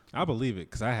 I believe it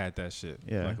because I had that shit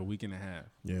Yeah. like a week and a half.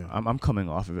 Yeah. I'm coming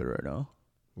off of it right now.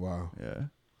 Wow. Yeah.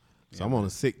 So I'm on a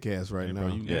sick cast right now.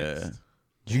 Bro, you next. Yeah.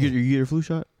 Did you get your flu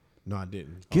shot? No, I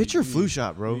didn't. Get your flu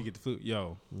shot, bro. You get the flu.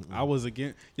 Yo, I was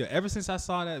again. Yo, ever since I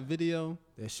saw that video,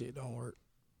 That shit don't work.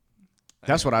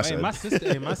 That's what I said. My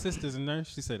sister's a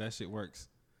nurse. She said that shit works.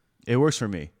 It works for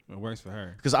me. It works for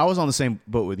her. Because I was on the same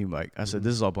boat with you, Mike. I said,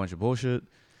 this is all a bunch of bullshit.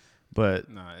 But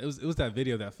Nah, it was that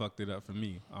video that fucked it up for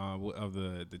me. Of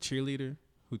the cheerleader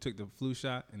who took the flu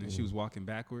shot and then she was walking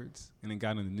backwards and then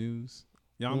got in the news.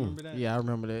 Y'all remember that? Yeah, I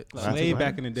remember that. Like, way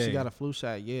back in the day. She got a flu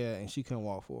shot, yeah, and she couldn't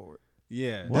walk forward.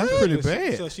 Yeah, That's pretty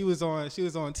bad. So she was on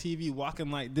TV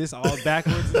walking like this, all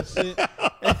backwards and shit.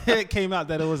 And it came out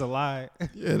that it was a lie.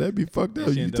 Yeah, that'd be fucked up.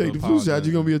 And she You ended take up the flu shot,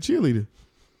 you're gonna be a cheerleader.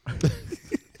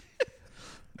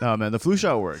 no, man, the flu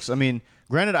shot works. I mean,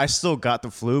 granted, I still got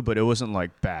the flu, but it wasn't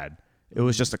like bad. It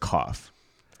was just a cough.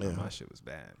 Yeah. My shit was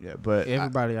bad. Yeah, but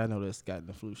Everybody I know that's gotten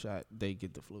the flu shot, they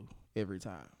get the flu every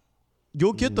time.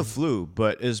 you'll get the flu,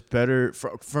 but it's better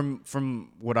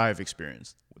from what I've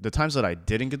experienced. The times that I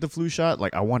didn't get the flu shot,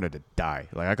 like I wanted to die.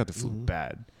 Like I got the flu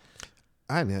bad.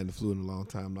 I hadn't had the flu in a long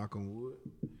time, knock on wood.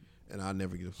 And I'll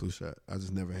never get a flu shot. I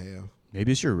just never have.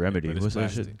 Maybe it's your remedy. But it's What's that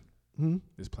plastic. shit?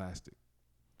 It's plastic.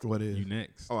 What is? You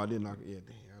next. Oh, I did knock. Yeah,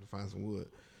 dang, I gotta find some wood.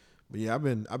 But yeah, I've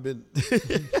been,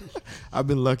 I've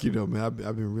been lucky though, man. I've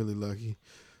been really lucky.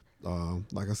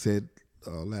 Like I said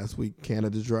last week,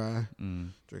 Canada Dry.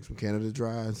 Drink some Canada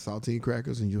Dry and saltine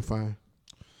crackers, and you're fine.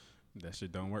 That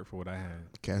shit don't work for what I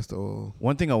had. Castor oil.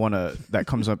 One thing that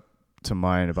comes up to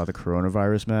mind about the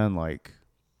coronavirus, man, like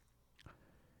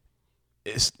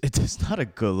it's not a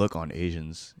good look on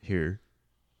Asians here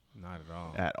Not at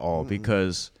all. at all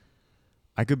because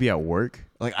I could be at work.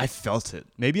 Like I felt it.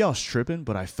 Maybe I was tripping,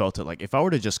 but I felt it. Like if I were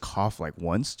to just cough like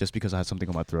once just because I had something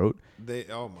on my throat,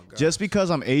 Oh my god. just because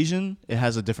I'm Asian, it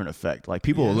has a different effect. Like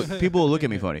people will look at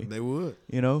me funny, They would.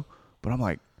 you know? But I'm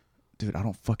like, dude, I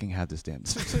don't fucking have this damn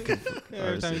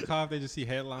Every time you cough, they just see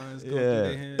headlines going through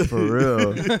their head. for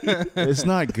real. It's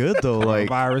not good though. Like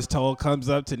Virus toll comes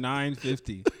up to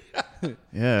 950.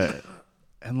 yeah,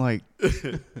 and like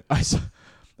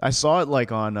I saw it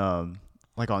like on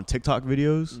TikTok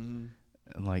videos, and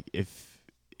like if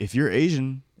you're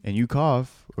Asian and you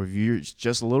cough or if you're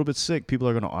just a little bit sick, people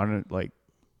are gonna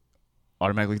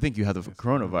automatically think you have the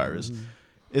coronavirus.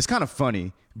 It's kind of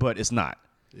funny, but it's not.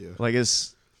 Yeah. Like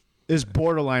it's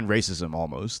borderline racism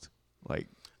almost. Like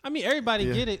I mean, everybody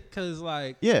get it because,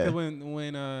 like, Yeah. when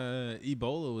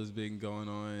Ebola was been going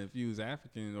on, if you was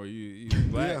African or you was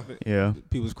black, Yeah.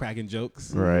 people was cracking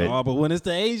jokes. Right. Oh, but when it's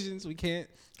the Asians, we can't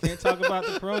talk about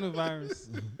the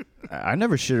coronavirus. I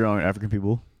never shitted on African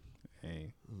people.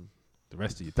 Hey, the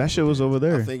rest of you. That shit was over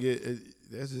there. I think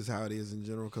that's just how it is in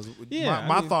general. Because Yeah,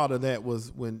 my I mean- thought of that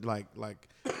was when like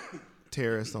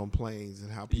terrorists on planes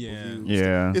and how people Yeah. view.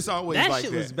 Yeah. It's always That like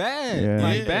shit that. was bad. Yeah.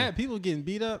 Like Yeah. bad people getting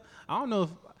beat up. I don't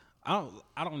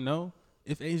know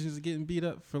if Asians are getting beat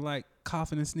up for like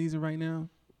coughing and sneezing right now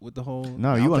with the whole.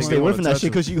 No, you want to think stay you away wanna from that touch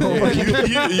shit because them. you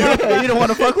gonna you don't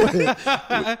want to fuck with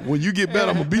it. When you get better,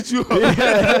 I'm gonna beat you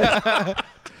up.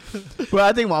 But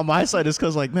I think on my side is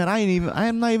because like, man, I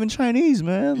am not even Chinese,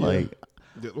 man. Like,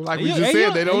 Like we Hey, just hey, said,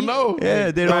 yo, they don't hey, know.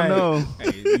 yeah, they don't Right. know.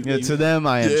 Hey, Yeah, to them,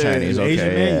 I am Yeah, Chinese. Okay, Asian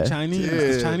man, yeah. you Chinese. Yeah,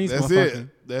 It's Chinese that's motherfucker.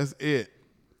 it. That's it.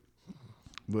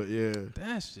 But yeah,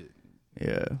 That shit.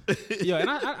 Yeah. Yo, and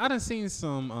I done seen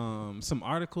some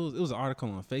articles. It was an article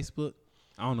on Facebook.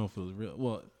 I don't know if it was real.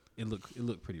 Well, it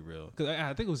looked pretty real because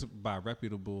I think it was by a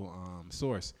reputable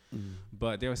source.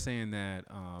 But they were saying that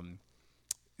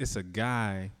it's a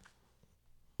guy.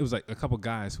 It was like a couple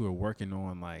guys who were working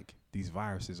on like these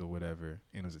viruses or whatever,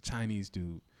 and it was a Chinese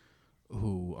dude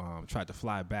who tried to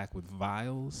fly back with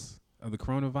vials of the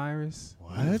coronavirus.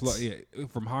 What? Yeah,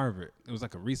 from Harvard. It was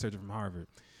like a researcher from Harvard.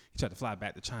 He tried to fly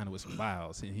back to China with some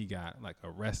vials, and he got like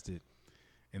arrested.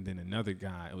 And then another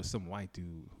guy, it was some white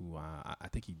dude who I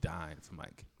think he died from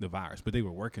like the virus, but they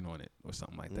were working on it or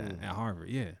something like that at Harvard.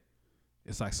 Yeah,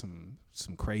 it's like some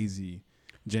crazy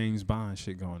James Bond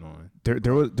shit going on.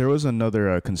 There was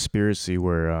another conspiracy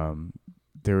where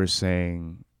they were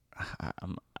saying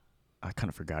I kind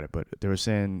of forgot it, but they were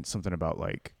saying something about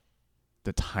like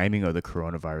the timing of the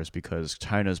coronavirus because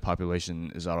China's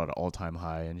population is out at an all-time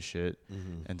high and shit,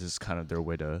 and this is kind of their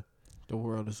way to. The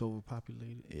world is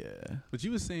overpopulated. Yeah, But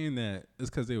you were saying that it's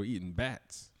because they were eating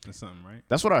bats or something, right?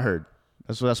 that's what I heard.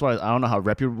 That's why I don't know how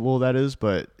reputable that is,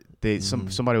 but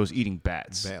somebody was eating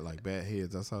bats. Bat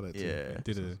heads. I saw that too. Yeah.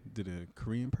 Did a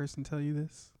Korean person tell you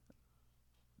this?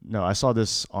 No, I saw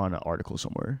this on an article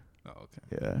somewhere. Oh,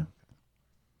 okay. Yeah.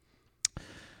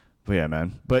 But yeah,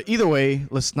 man. But either way,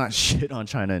 let's not shit on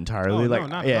China entirely. Oh, no,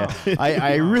 not at all.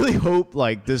 I really hope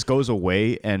like this goes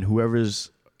away and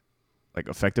whoever's like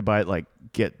affected by it like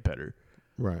get better.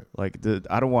 Right. Like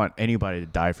I don't want anybody to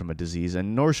die from a disease,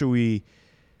 and nor should we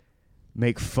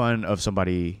make fun of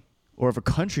somebody or of a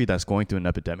country that's going through an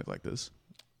epidemic like this.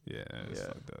 Yeah,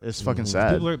 fucked up. It's fucking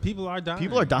sad. People are dying.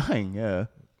 People are dying, yeah.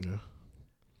 Yeah.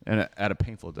 And at a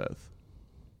painful death.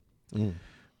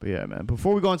 But yeah, man.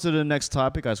 Before we go on to the next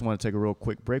topic, I just want to take a real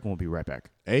quick break and we'll be right back.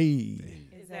 Hey.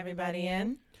 Is everybody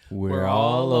in? We're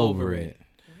all over it.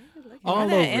 All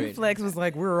over it. Inflex was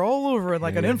like, we're all over it,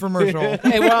 like an infomercial.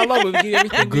 Hey, we're all over it. We get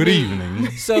everything. Good evening.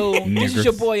 So this is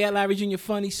your boy, Larry Jr.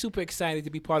 Funny. Super excited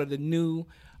to be part of the new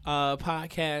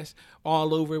podcast,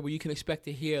 All Over It, where you can expect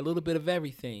to hear a little bit of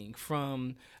everything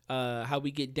from how we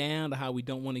get down to how we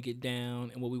don't want to get down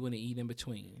and what we want to eat in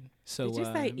between. So did you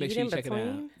say make eat sure you in check between? it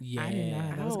out. Yeah. I didn't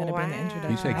know that was going to be in the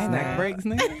introduction. You take snack breaks,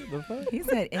 nigga? The fuck? He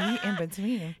said eat in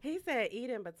between. He said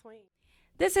eat in between.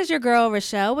 This is your girl,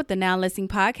 Rochelle, with the Now Listening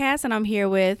Podcast, and I'm here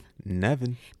with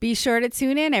Nevin. Be sure to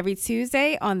tune in every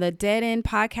Tuesday on the Dead End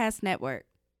Podcast Network.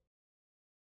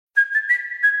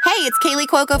 Hey, it's Kaylee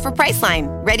Cuoco for Priceline.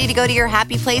 Ready to go to your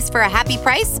happy place for a happy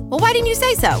price? Well, why didn't you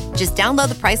say so? Just download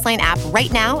the Priceline app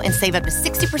right now and save up to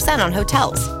 60% on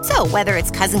hotels. So whether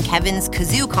it's Cousin Kevin's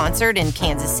Kazoo Concert in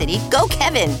Kansas City, go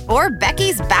Kevin, or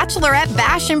Becky's Bachelorette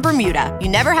Bash in Bermuda, you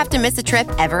never have to miss a trip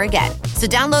ever again. So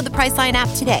download the Priceline app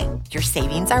today. Your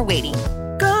savings are waiting.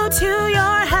 Go to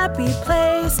your happy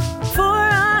place for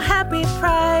a happy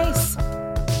price.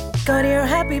 Go to your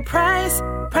happy price,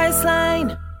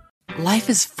 Priceline. Life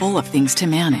is full of things to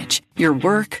manage. Your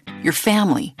work, your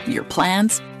family, your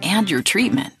plans, and your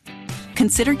treatment.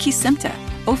 Consider Kesimpta,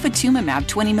 ofatumumab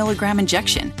 20 milligram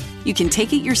injection. You can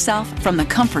take it yourself from the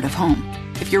comfort of home.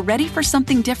 If you're ready for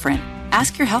something different,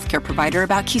 ask your healthcare provider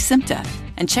about Kesimpta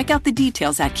and check out the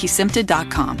details at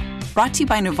kesimpta.com. Brought to you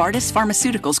by Novartis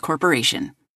Pharmaceuticals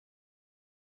Corporation.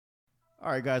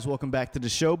 All right, guys, welcome back to the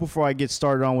show. Before I get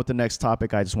started on with the next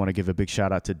topic, I just want to give a big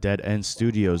shout out to Dead End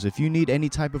Studios. If you need any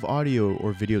type of audio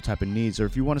or video type of needs, or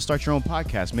if you want to start your own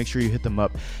podcast, make sure you hit them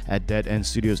up at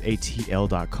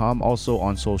deadendstudiosatl.com. Also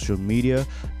on social media,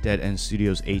 Dead End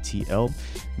Studios ATL.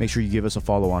 Make sure you give us a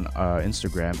follow on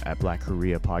Instagram at Black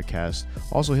Korea Podcast.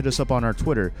 Also hit us up on our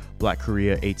Twitter, Black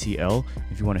Korea ATL.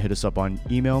 If you want to hit us up on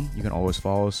email, you can always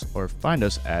follow us or find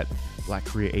us at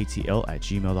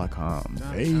blackkoreaatl@gmail.com.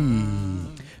 Hey.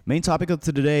 Main topic of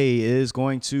today is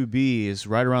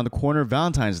right around the corner,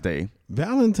 Valentine's Day.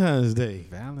 Valentine's Day.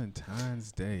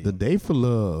 Valentine's Day. The day for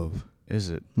love.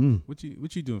 Is it? What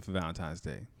you doing for Valentine's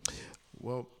Day?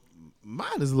 Well,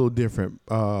 mine is a little different.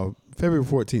 February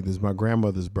 14th is my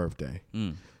grandmother's birthday.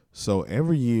 So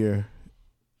every year,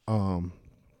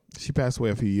 she passed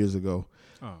away a few years ago,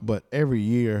 but every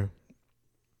year,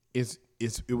 it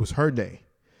was her day.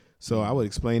 So I would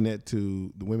explain that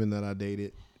to the women that I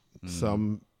dated.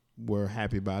 Some were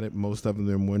happy about it. Most of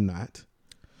them were not.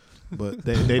 But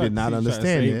they did not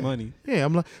understand that. Money. Yeah,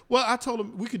 I'm like, well, I told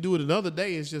them we could do it another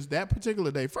day. It's just that particular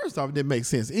day. First off, it didn't make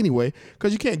sense anyway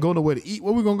because you can't go nowhere to eat.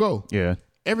 Where we going to go? Yeah.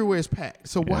 Everywhere is packed.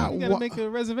 So why? You got to make a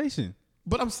reservation.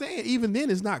 But I'm saying even then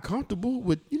it's not comfortable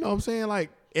with, you know what I'm saying?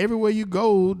 Like everywhere you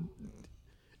go,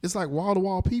 it's like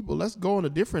wall-to-wall people. Let's go on a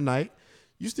different night.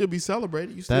 You still be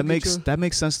celebrated. You still that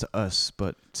makes sense to us,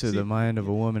 but to the mind of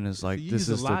a woman is like this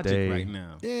is the day right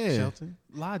now. Yeah, Shelton.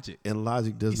 Logic. And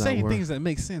logic does You're not saying work. things that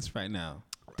make sense right now.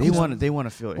 They want to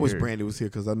feel it. I wish Brandy was here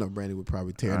because I know Brandy would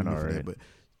probably tear me for that, but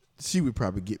she would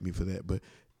probably get me for that. But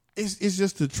it's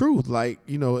just the truth, like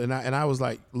and I was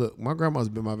like, look, my grandma's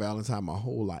been my Valentine my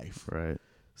whole life, right?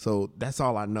 So that's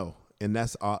all I know, and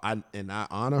that's all. I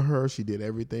honor her. She did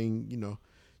everything.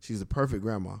 She's a perfect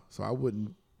grandma, so I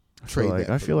wouldn't. I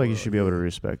feel like you should be able to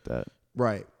respect that.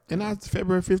 Right. And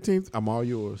February 15th, I'm all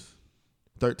yours.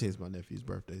 13th is my nephew's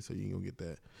birthday, so you ain't going to get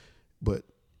that. But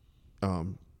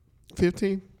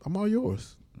 15th, I'm all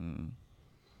yours.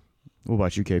 What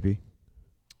about you, KP?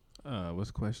 What's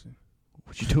the question?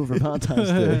 What you doing for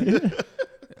Valentine's Day?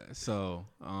 So,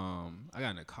 I got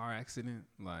in a car accident.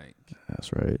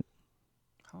 That's right.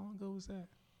 How long ago was that?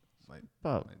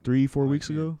 About 3-4 weeks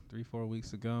ago. 3-4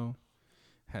 weeks ago.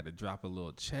 Had to drop a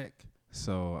little check.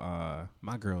 So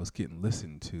my girl is getting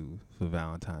listened to for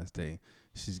Valentine's Day.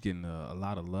 She's getting a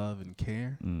lot of love and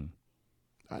care.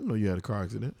 I know you had a car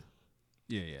accident.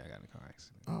 Yeah, I got in a car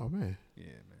accident. Oh, man. Yeah,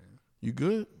 man. You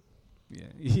good?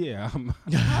 Yeah. How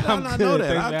did I not know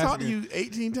that? I talked to you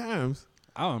 18 times.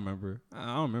 I don't remember.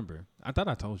 I thought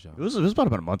I told y'all. It was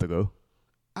about a month ago.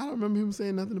 I don't remember him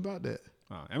saying nothing about that.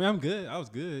 I mean, I'm good. I was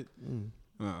good.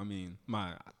 I mean,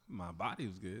 my body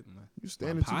was good. You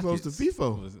standing too close to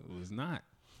FIFO. Was not.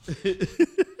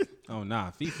 Oh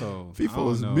nah, FIFO. FIFO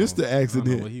was Mr. Accident. I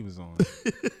don't know what he was on.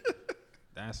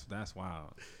 That's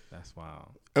wild. That's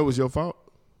wild. It was your fault?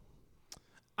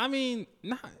 I mean,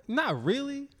 not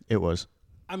really. It was.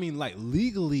 I mean, like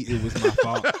legally, it was my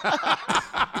fault.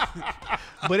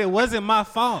 But it wasn't my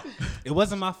fault. It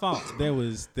wasn't my fault. It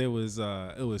was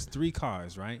 3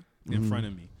 cars right in front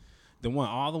of me. The one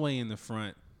all the way in the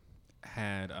front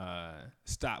had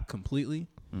stopped completely.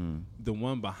 The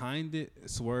one behind it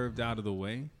swerved out of the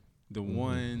way. The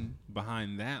one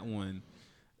behind that one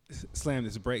slammed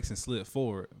its brakes and slid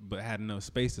forward, but had no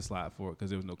space to slide forward because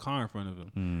there was no car in front of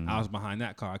him. I was behind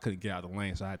that car. I couldn't get out of the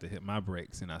lane, so I had to hit my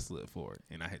brakes, and I slid forward,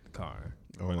 and I hit the car.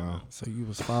 Oh, wow. So you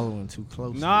was following too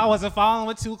close. No, I wasn't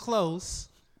following too close.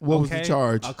 What was the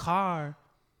charge? A car.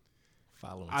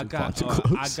 Following I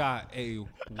got a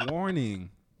warning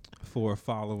for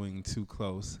following too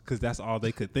close because that's all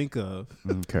they could think of.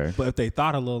 Okay. But if they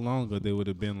thought a little longer, they would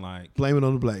have been like... Blame it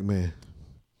on the black man.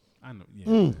 I know. Yeah,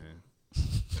 man.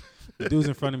 The dudes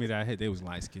in front of me that I hit, they was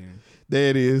light skinned. There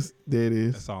it is.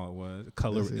 That's all it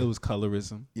was. It was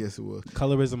colorism. Yes, it was.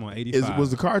 Colorism on 85.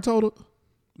 Was the car totaled?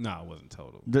 No, it wasn't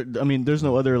total. I mean, there's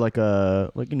no other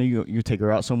you take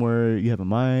her out somewhere you have in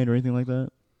mind or anything like that.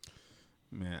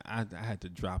 Man, I had to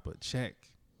drop a check,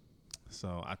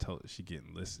 so I told her she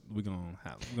getting listed. We're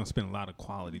gonna spend a lot of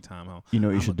quality time home. You know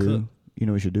what you should do? You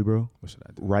know what you should do, bro? What should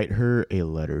I do? Write her a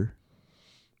letter.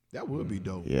 That would be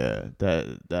dope. Yeah,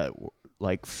 that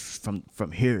like from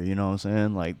here, you know what I'm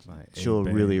saying? Like she'll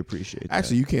really appreciate that.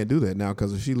 Actually, you can't do that now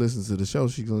because if she listens to the show,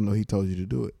 she's gonna know he told you to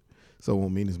do it, so it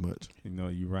won't mean as much. You know,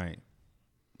 you're right.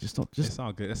 Just it's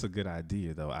all good. That's a good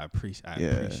idea, though. I appreciate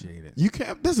it. You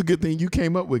can't. That's a good thing you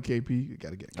came up with, KP. You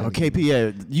gotta get. KP,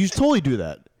 yeah, you should totally do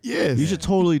that. Yes, you should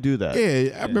totally do that.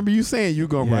 Yeah, I remember you saying you're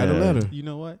gonna write a letter. You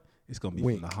know what? It's gonna be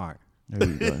from the heart.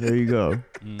 There you go.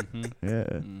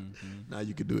 Yeah. Now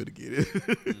you can do it again.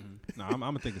 No, I'm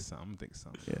gonna think of something.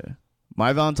 Yeah.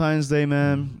 My Valentine's Day,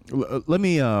 man. Let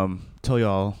me tell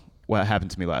y'all what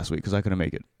happened to me last week because I couldn't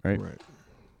make it. Right.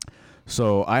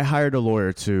 So I hired a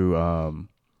lawyer to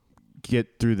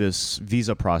get through this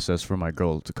visa process for my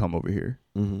girl to come over here.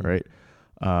 Right.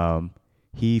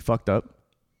 He fucked up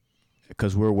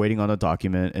because we were waiting on a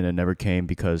document and it never came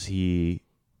because he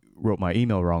wrote my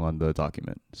email wrong on the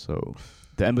document. So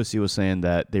the embassy was saying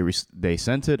that they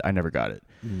sent it. I never got it.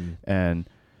 And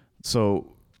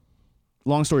so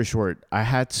long story short, I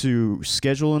had to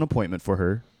schedule an appointment for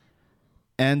her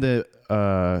and the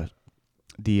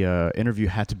interview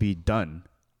had to be done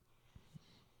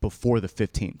before the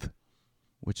 15th,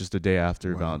 which is the day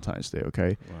after Valentine's Day.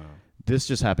 Okay. Wow. This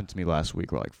just happened to me last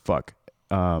week. We're like, fuck.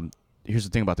 Here's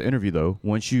the thing about the interview though.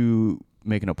 Once you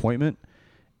make an appointment,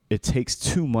 it takes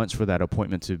 2 months for that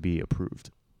appointment to be approved.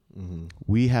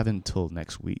 We have until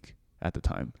next week at the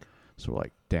time. So we're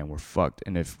like, damn, we're fucked.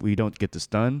 And if we don't get this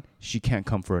done, she can't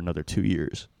come for another 2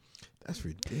 years. That's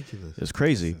ridiculous. It's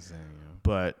crazy. That's insane, yeah.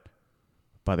 But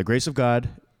by the grace of God,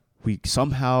 we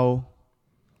somehow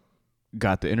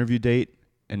got the interview date,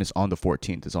 and it's on the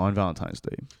 14th. It's on Valentine's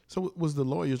Day. So was the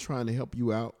lawyer trying to help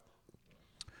you out?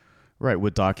 Right,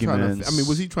 with documents.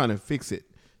 Was he trying to fix it?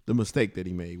 The mistake that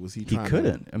he made, was he trying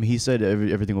couldn't. I mean, he said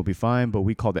everything will be fine, but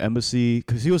we called the embassy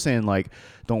because he was saying, like,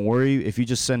 don't worry. If you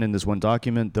just send in this one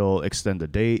document, they'll extend the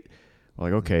date. We're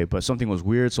like, okay, but something was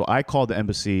weird. So I called the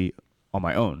embassy on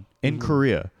my own in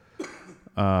Korea.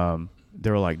 They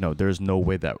were like, no, there's no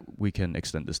way that we can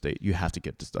extend this date. You have to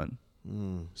get this done.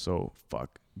 So,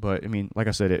 fuck. But, I mean, like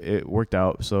I said, it worked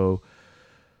out. So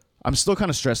I'm still kind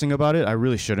of stressing about it. I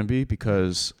really shouldn't be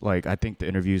because, like, I think the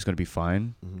interview is going to be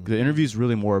fine. The interview is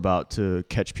really more about to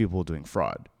catch people doing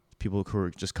fraud. People who are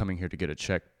just coming here to get a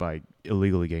check by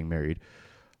illegally getting married.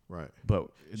 Right. But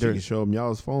they can show them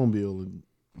y'all's phone bill.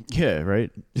 Yeah,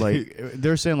 right? Like,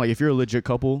 they're saying, like, if you're a legit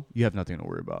couple, you have nothing to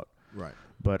worry about. Right.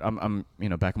 But I'm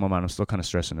back in my mind, I'm still kind of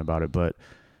stressing about it. But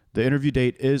the interview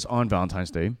date is on Valentine's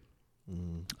Day.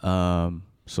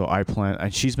 So I plan,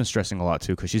 and she's been stressing a lot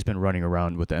too because she's been running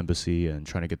around with the embassy and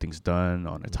trying to get things done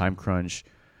on a time crunch.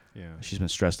 Yeah, she's been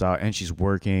stressed out and she's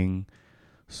working.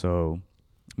 So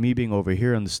me being over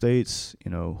here in the States,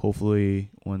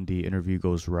 hopefully when the interview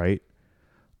goes right,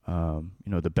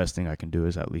 the best thing I can do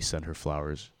is at least send her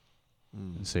flowers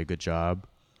and say, good job.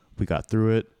 We got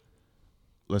through it.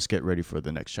 Let's get ready for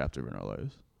the next chapter in our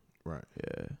lives. Right.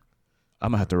 Yeah.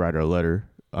 I'm going to have to write her a letter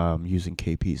using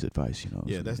KP's advice. You know.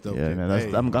 Yeah, that's dope. Yeah, man.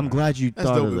 That's, I'm glad you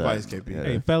thought of that. That's dope advice, KP. Yeah.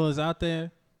 Hey, fellas out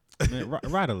there, man,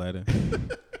 write a letter.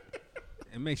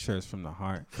 And make sure it's from the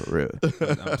heart. For real.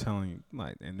 I'm telling you,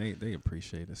 like, and they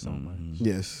appreciate it so much.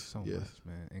 Yes. So much,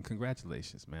 man. And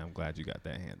congratulations, man. I'm glad you got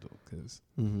that handled. Cause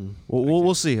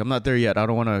we'll see. I'm not there yet. I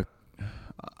don't want to.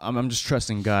 I'm just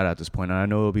trusting God at this point. And I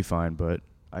know it'll be fine, but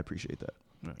I appreciate that.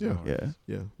 Yeah.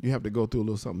 You have to go through a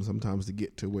little something sometimes to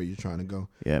get to where you're trying to go.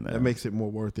 Yeah, man. That makes it more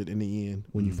worth it in the end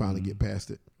when you finally get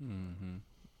past it.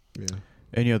 Yeah.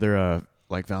 Any other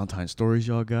like Valentine stories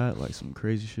y'all got? Like some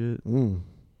crazy shit?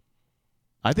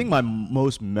 I think my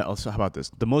how about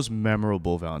this? The most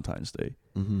memorable Valentine's Day.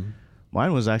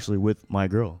 Mine was actually with my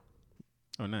girl.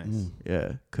 Oh, nice.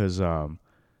 Yeah, because and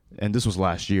this was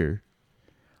last year.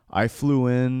 I flew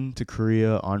in to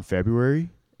Korea on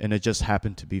February, and it just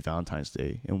happened to be Valentine's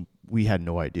Day, and we had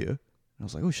no idea. I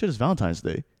was like, "Oh shit, it's Valentine's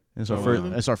Day!" And it's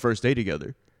it's our first day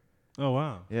together. Oh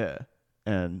wow. Yeah,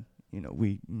 and you know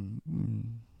we, you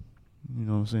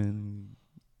know what I'm saying,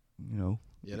 you know.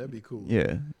 Yeah, that'd be cool.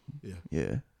 Yeah.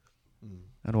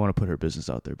 I don't want to put her business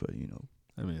out there, but you know.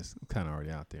 I mean, it's kind of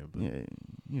already out there, but yeah,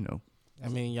 you know. I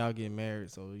mean, y'all get married,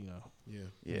 so you know.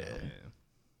 Yeah.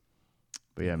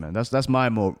 But yeah, man, that's my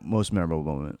most memorable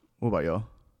moment. What about y'all?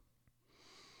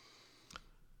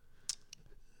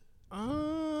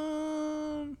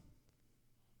 I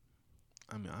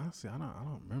mean, honestly, I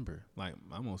don't remember. Like,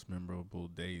 my most memorable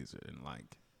days are in,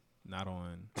 like, not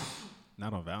on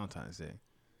Valentine's Day.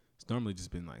 It's normally just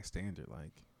been like standard,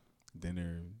 like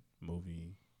dinner,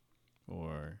 movie,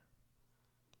 or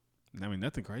I mean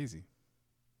nothing crazy.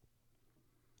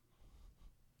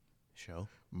 Show.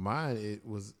 Mine it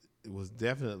was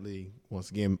definitely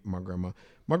once again my grandma.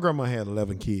 My grandma had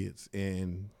 11 kids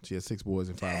and she had 6 boys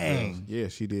and 5 girls. Yeah,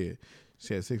 she did.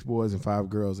 She had 6 boys and 5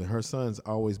 girls, and her sons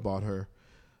always bought her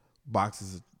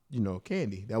boxes of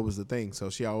candy. That was the thing.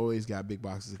 So she always got big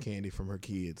boxes of candy from her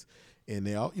kids. And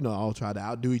they all tried to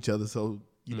outdo each other. So,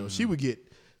 she would get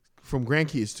from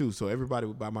grandkids too. So everybody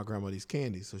would buy my grandma these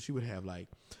candies. So she would have like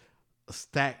a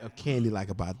stack of candy like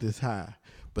about this high.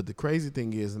 But the crazy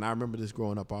thing is, and I remember this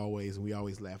growing up always, and we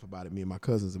always laugh about it, me and my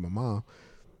cousins and my mom.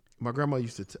 My grandma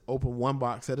used to open one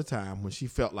box at a time when she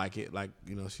felt like it. Like,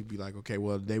 she'd be like, okay,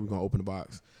 well, today we're going to open the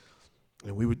box.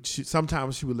 And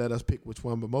sometimes she would let us pick which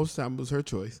one, but most of the time it was her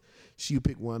choice. She would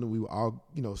pick one, and we would all,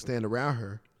 stand around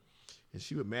her. And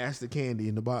she would mash the candy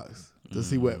in the box to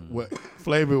see what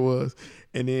flavor it was.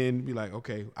 And then be like,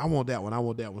 okay, I want that one. I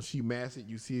want that one. She mashed it.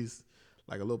 You see it's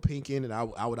like a little pink in it. I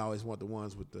would always want the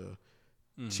ones with the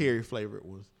cherry flavored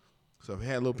ones. So if it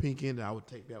had a little pink in it, I would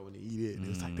take that one and eat it. And it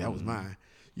was like, that was mine.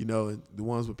 And the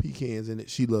ones with pecans in it,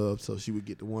 she loved. So she would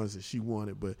get the ones that she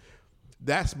wanted. But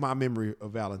that's my memory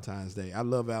of Valentine's Day. I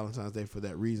love Valentine's Day for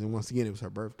that reason. Once again, it was her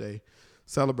birthday.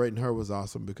 Celebrating her was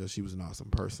awesome because she was an awesome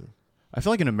person. I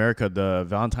feel like in America, the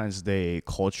Valentine's Day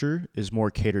culture is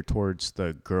more catered towards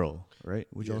the girl, right?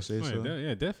 Would y'all say so?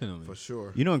 Yeah, definitely. For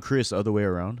sure. In Korea, it's the other way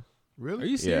around. Really? Are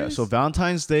you serious? Yeah, so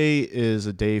Valentine's Day is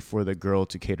a day for the girl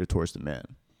to cater towards the man.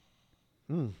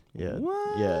 Yeah.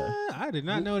 What? Yeah. I did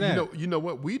not know that. You know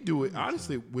what? We do it.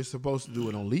 Honestly, we're supposed to do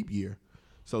it on leap year.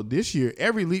 So this year,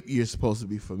 every leap year is supposed to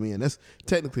be for men. That's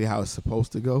technically how it's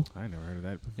supposed to go. I never heard of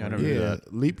that before. Yeah, I never heard of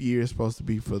that. Leap year is supposed to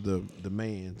be for the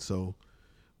man. So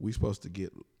we're supposed to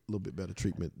get a little bit better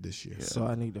treatment this year. So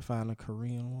I need to find a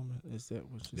Korean woman? Is that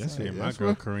what you're saying? Yeah, my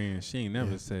girl Korean, she ain't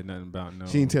never said nothing about no.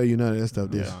 She didn't tell you none of that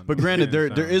stuff, did she? But granted, there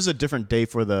is a different day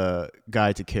for the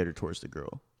guy to cater towards the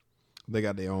girl. They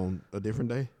got a different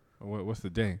day? What's the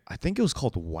day? I think it was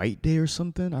called White Day or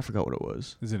something. I forgot what it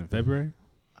was. Is it in February?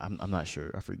 I'm not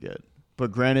sure. I forget.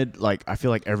 But granted, like I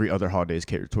feel like every other holiday is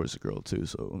catered towards the girl too.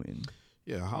 So I mean,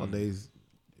 yeah, holidays.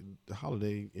 The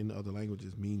holiday in the other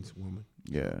languages means woman.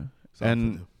 Yeah,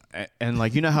 and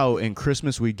like how in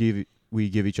Christmas we give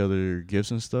each other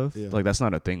gifts and stuff. Yeah. Like that's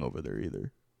not a thing over there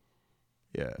either.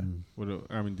 Yeah.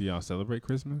 Do y'all celebrate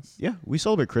Christmas? Yeah, we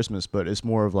celebrate Christmas, but it's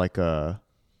more of like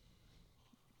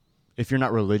if you're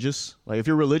not religious, like if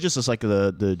you're religious, it's like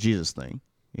the Jesus thing.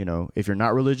 If you're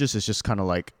not religious, it's just kind of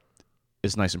like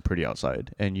it's nice and pretty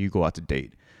outside and you go out to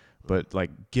date. But like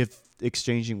gift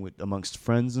exchanging amongst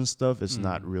friends and stuff, it's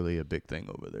not really a big thing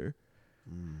over there.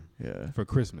 Yeah. For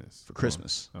Christmas.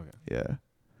 Okay. Yeah.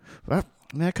 But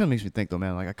that kind of makes me think though,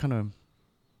 man, like I don't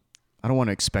want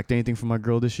to expect anything from my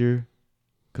girl this year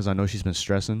because I know she's been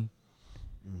stressing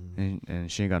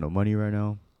and she ain't got no money right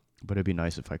now. But it'd be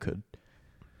nice if I could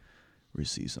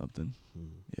receive something.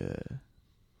 Yeah.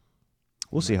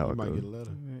 We'll see how it goes. You might get a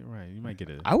letter. Right. You might get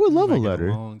a. I would love a letter.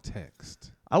 A long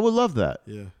text. I would love that.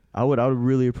 Yeah. I would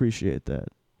really appreciate that.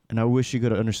 and I wish she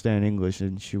could understand English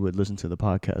and she would listen to the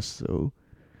podcast. So,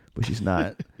 but she's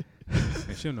not.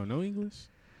 And she don't know no English?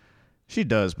 She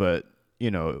does, but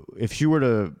if she were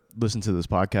to listen to this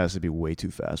podcast, it'd be way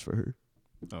too fast for her.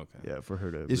 Okay. Yeah, for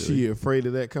her to. Is she afraid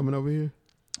of that coming over here?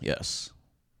 Yes.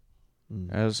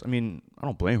 I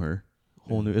don't blame her.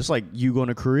 It's like you going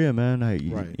to Korea, man. Like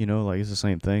it's the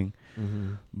same thing.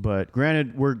 Mm-hmm. But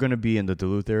granted, we're gonna be in the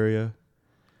Duluth area.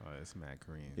 Oh, it's mad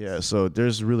Koreans. Yeah, so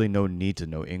there's really no need to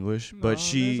know English. But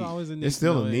it's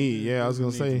still a need. Yeah, I was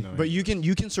gonna say. But you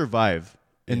can survive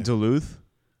in Duluth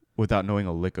without knowing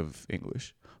a lick of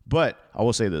English. But I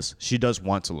will say this: she does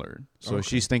want to learn, so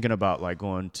she's thinking about like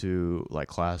going to like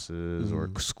classes or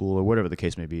school or whatever the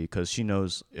case may be, because she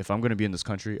knows if I'm going to be in this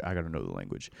country, I got to know the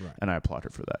language, and I applaud her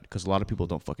for that, because a lot of people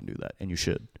don't fucking do that, and you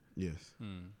should. Yes.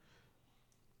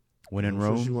 When in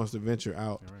Rome, so she wants to venture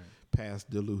out past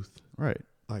Duluth, right?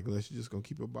 Like, unless she's just gonna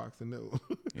keep her box and no.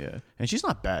 Yeah, and she's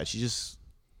not bad. She's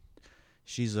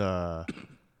kind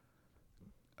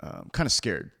of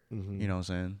scared. You know what I'm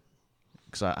saying?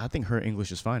 Because I think her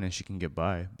English is fine and she can get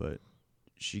by, but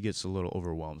she gets a little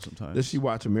overwhelmed sometimes. Does she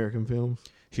watch American films?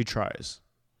 She tries.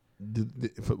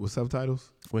 With subtitles?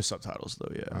 With subtitles,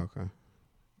 though, yeah. Okay.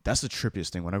 That's the trippiest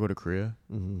thing. When I go to Korea,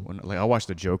 when I watched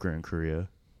The Joker in Korea,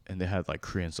 and they had like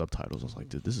Korean subtitles, I was like,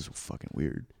 dude, this is fucking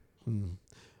weird.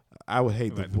 I would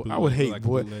hate I hate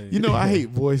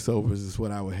voiceovers is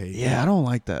what I would hate. Yeah, I don't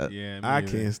like that. Yeah, I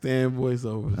can't stand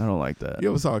voiceovers. I don't like that.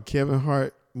 You ever saw a Kevin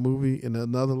Hart movie in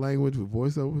another language with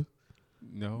voiceovers?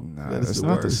 No. It's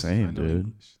not the same,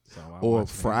 dude. Or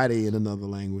Friday in another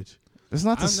language. It's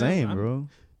not the same, bro.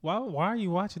 Why are you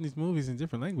watching these movies in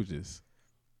different languages?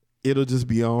 It'll just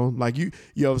be on. Like you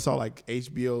ever saw like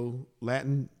HBO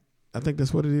Latin? I think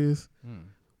that's what it is.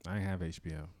 I ain't have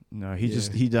HBO. No, he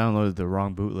downloaded the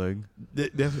wrong bootleg.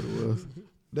 That's what it was.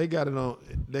 They got it on.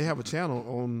 They have a channel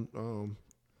on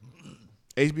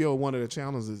HBO. One of the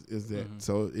channels is that,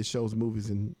 so it shows movies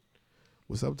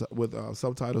with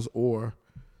subtitles or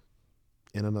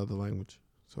in another language.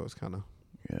 So it's kind of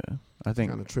I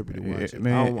think kind of trippy to watch.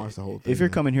 Man, I don't watch the whole thing. If you're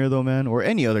coming here though, man, or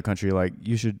any other country, like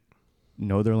you should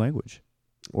know their language,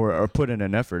 or put in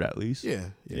an effort at least. Yeah.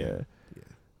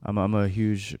 I'm a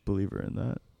huge believer in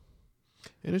that.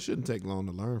 And it shouldn't take long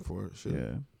to learn for it. Should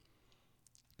it?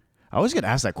 I always get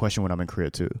asked that question when I'm in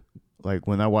Korea too. Like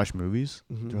when I watch movies,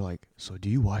 they're like, "So do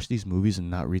you watch these movies and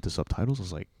not read the subtitles?" I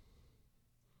was like,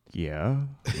 "Yeah,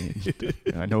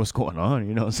 I know what's going on."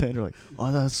 You know what I'm saying? They're like,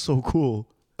 "Oh, that's so cool."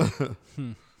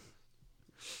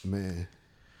 Man.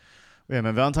 Yeah,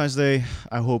 man. Valentine's Day.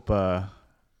 I hope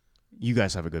you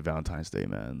guys have a good Valentine's Day,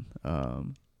 man.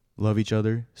 Love each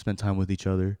other. Spend time with each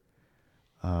other.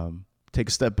 Take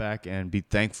a step back and be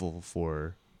thankful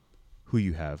for who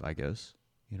you have, I guess.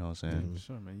 You know what I'm saying?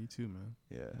 Sure, man. You too, man.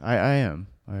 Yeah, I am.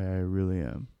 I really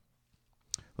am.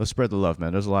 Let's spread the love,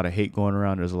 man. There's a lot of hate going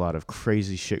around. There's a lot of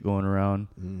crazy shit going around.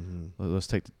 Let's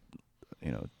take,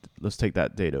 let's take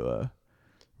that day to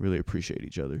really appreciate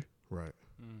each other. Right.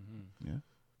 Yeah.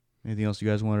 Anything else you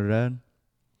guys wanted to add?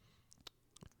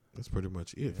 That's pretty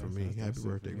much it for me. Happy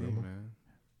birthday, Grandma. Man.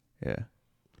 Yeah.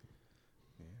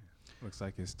 Looks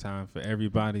like it's time for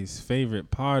everybody's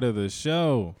favorite part of the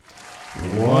show.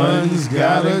 One's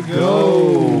gotta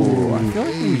go. I feel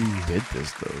like we did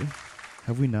this though.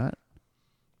 Have we not?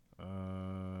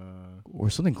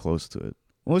 Or something close to it.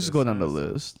 Well, let's just go down the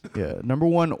list. Yeah. Number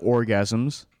 1,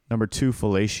 orgasms. Number 2,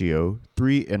 fellatio.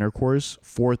 3, intercourse.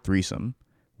 4, threesome.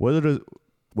 What is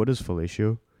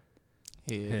fellatio?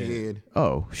 Head.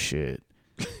 Oh shit.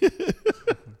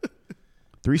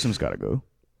 Threesome's gotta go.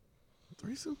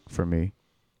 Threesome? For me.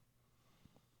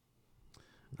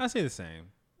 I say the same.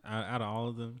 Out of all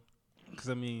of them. Because,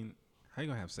 I mean, how you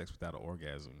going to have sex without an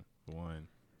orgasm? 1.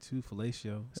 2,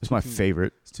 fellatio. It's my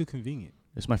favorite. It's too convenient.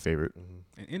 It's my favorite.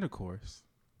 And intercourse.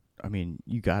 I mean,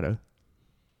 you gotta.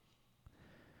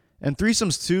 And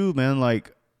threesomes too, man,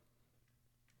 like,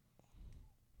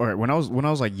 all right, when I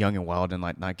was like young and wild and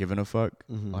like not giving a fuck,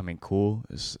 I mean, cool.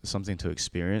 It's something to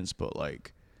experience, but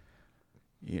like,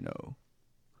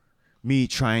 me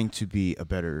trying to be a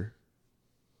better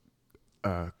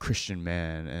Christian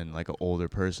man and like an older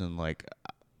person, like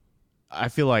I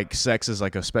feel like sex is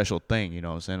like a special thing, you know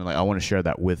what I'm saying? Like I want to share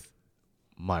that with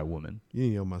my woman. You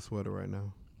need on my sweater right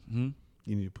now. You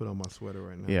need to put on my sweater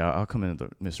right now. Yeah, I'll come in the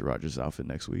Mr. Rogers outfit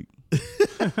next week.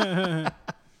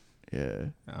 Yeah.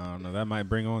 I don't know. That might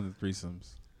bring on the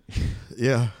threesomes.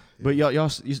 Yeah. But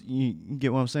y'all you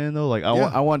get what I'm saying though? Like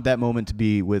I want that moment to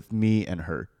be with me and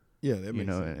her. Yeah, that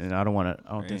makes sense. And I don't want to.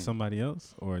 I don't think somebody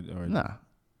else or nah.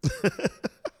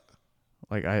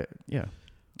 Like I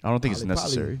don't think it's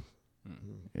necessary.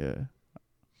 Yeah,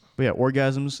 But yeah,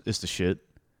 orgasms is the shit.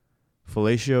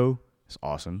 Fellatio is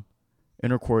awesome.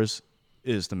 Intercourse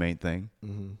is the main thing.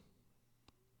 Mm-hmm.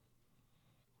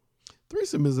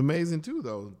 Threesome is amazing too,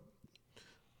 though.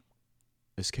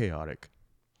 It's chaotic.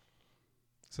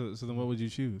 So then what would you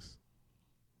choose?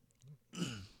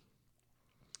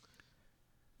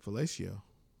 Fellatio.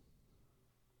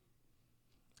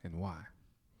 And why?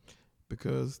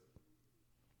 Because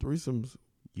threesomes.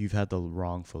 You've had the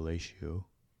wrong fellatio.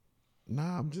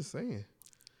 Nah, I'm just saying.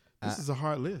 This is a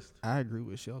hard list. I agree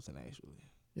with Shelton, actually.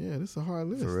 Yeah, this is a hard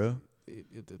list. For real?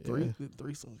 The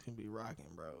threesome can be rocking,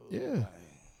 bro. Yeah.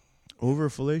 Over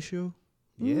fellatio?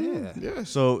 Yeah. Yeah.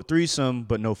 So threesome,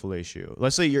 but no fellatio.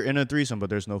 Let's say you're in a threesome, but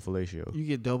there's no fellatio. You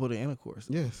get double the intercourse.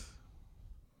 Yes.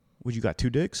 Would you got 2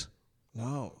 dicks?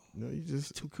 No, you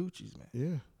just 2 coochies, man.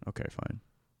 Yeah. Okay, fine.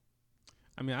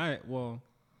 I mean,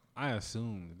 I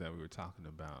assumed that we were talking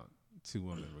about 2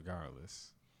 women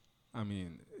regardless. I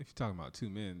mean, if you're talking about 2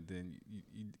 men, then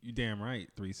you damn right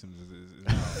threesomes is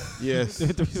out. Yes.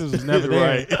 Threesomes was never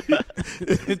there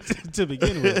to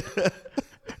begin with.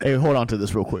 Hey, hold on to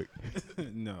this real quick.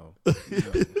 No,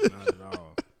 not at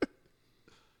all.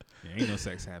 Yeah, ain't no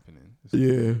sex happening.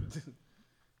 Yeah.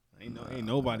 Ain't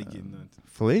nobody getting nothing.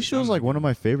 Fellatio is like one of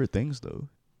my favorite things, though,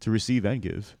 to receive and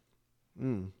give.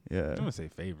 Yeah. I'm gonna say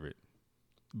favorite,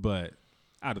 but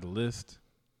out of the list,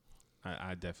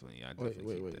 I definitely Wait.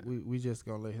 We just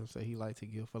gonna let him say he like to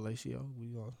give fellatio. We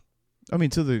gonna. I mean,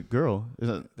 to the girl.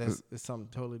 It's something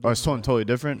totally different. Oh, it's something totally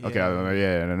different? Yeah. Okay,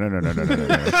 yeah, no.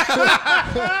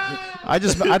 I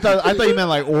thought you meant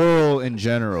like oral in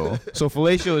general. So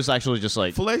fellatio is actually just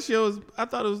like fellatio is. I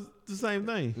thought it was the same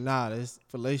thing. Nah, this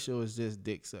fellatio is just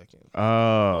dick sucking.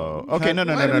 Oh, okay, no.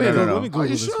 Let me Google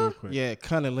this real quick. Yeah,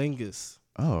 cunnilingus.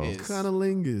 Oh,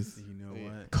 cunnilingus. You know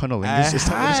what? Cunnilingus is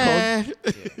that what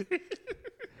it's called?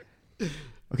 Yeah.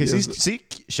 Okay, see,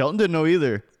 Shelton didn't know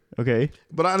either. Okay,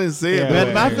 but I didn't say it.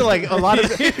 Man, I feel like a lot of,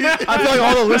 I feel like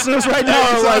all the listeners right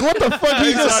now are like, "What the fuck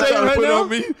he just saying right now?" On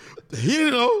me. He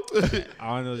didn't know.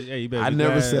 I know. Yeah, you better. I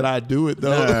never said I do it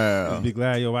though. No. Be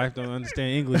glad your wife don't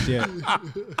understand English yet.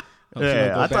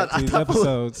 Yeah, I thought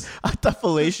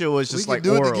fellatio was just like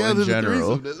oral in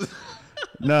general.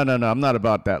 No, I'm not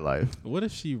about that life. What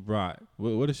if she brought?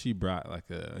 What if she brought like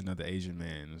another Asian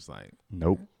man? It's like,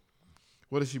 nope.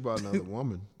 What if she brought another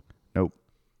woman? Nope.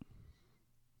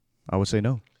 I would say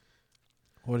no.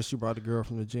 What if she brought a girl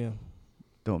from the gym?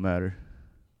 Don't matter.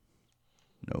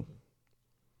 No.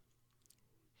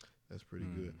 That's pretty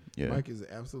good. Yeah. Mike is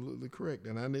absolutely correct,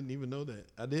 and I didn't even know that.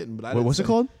 I didn't, but I. What's it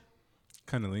called?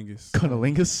 Cunnilingus.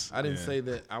 Cunnilingus. I didn't say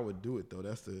that I would do it though.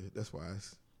 That's why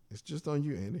it's just on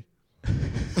you, Andy.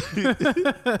 You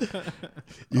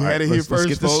had it here first, let's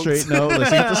get folks. this straight. No,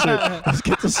 let's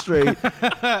get this straight.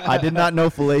 I did not know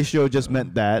fellatio just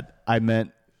meant that. I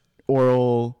meant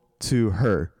oral to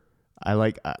her. I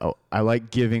like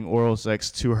giving oral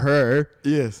sex to her.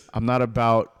 Yes. I'm not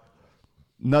about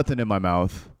nothing in my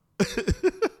mouth.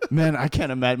 Man, I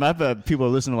can't imagine. I bet people are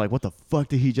listening like, what the fuck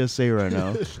did he just say right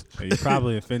now? Hey, you're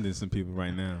probably offending some people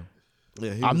right now.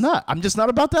 Yeah, I'm not. I'm just not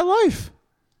about that life.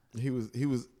 He was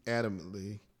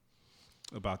adamantly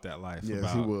about that life.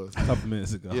 Yes, he was. A couple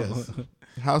minutes ago. Yes.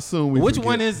 How soon we Which forget?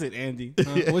 one is it, Andy?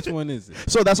 Which one is it?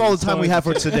 So that's all the time we have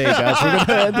for today, guys.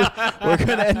 We're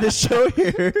gonna end this show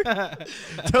here.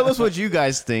 Tell us what you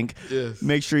guys think. Yes.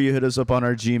 Make sure you hit us up on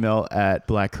our Gmail at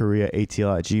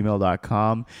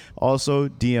blackkoreaatl@gmail.com. Also,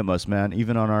 DM us, man.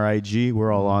 Even on our IG,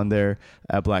 we're all on there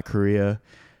at Black Korea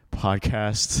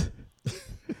Podcast.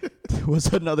 It was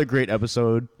another great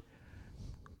episode.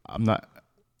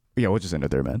 We'll just end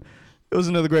it there, man. It was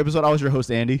another great episode. I was your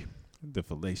host, Andy. The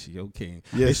Fellatio King.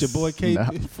 Yes. It's your boy, Kate.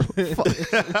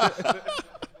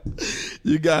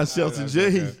 You guys, Shelton J.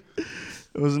 It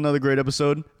was another great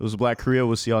episode. It was Black Korea.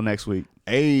 We'll see y'all next week.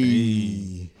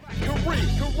 Hey.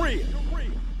 Korea.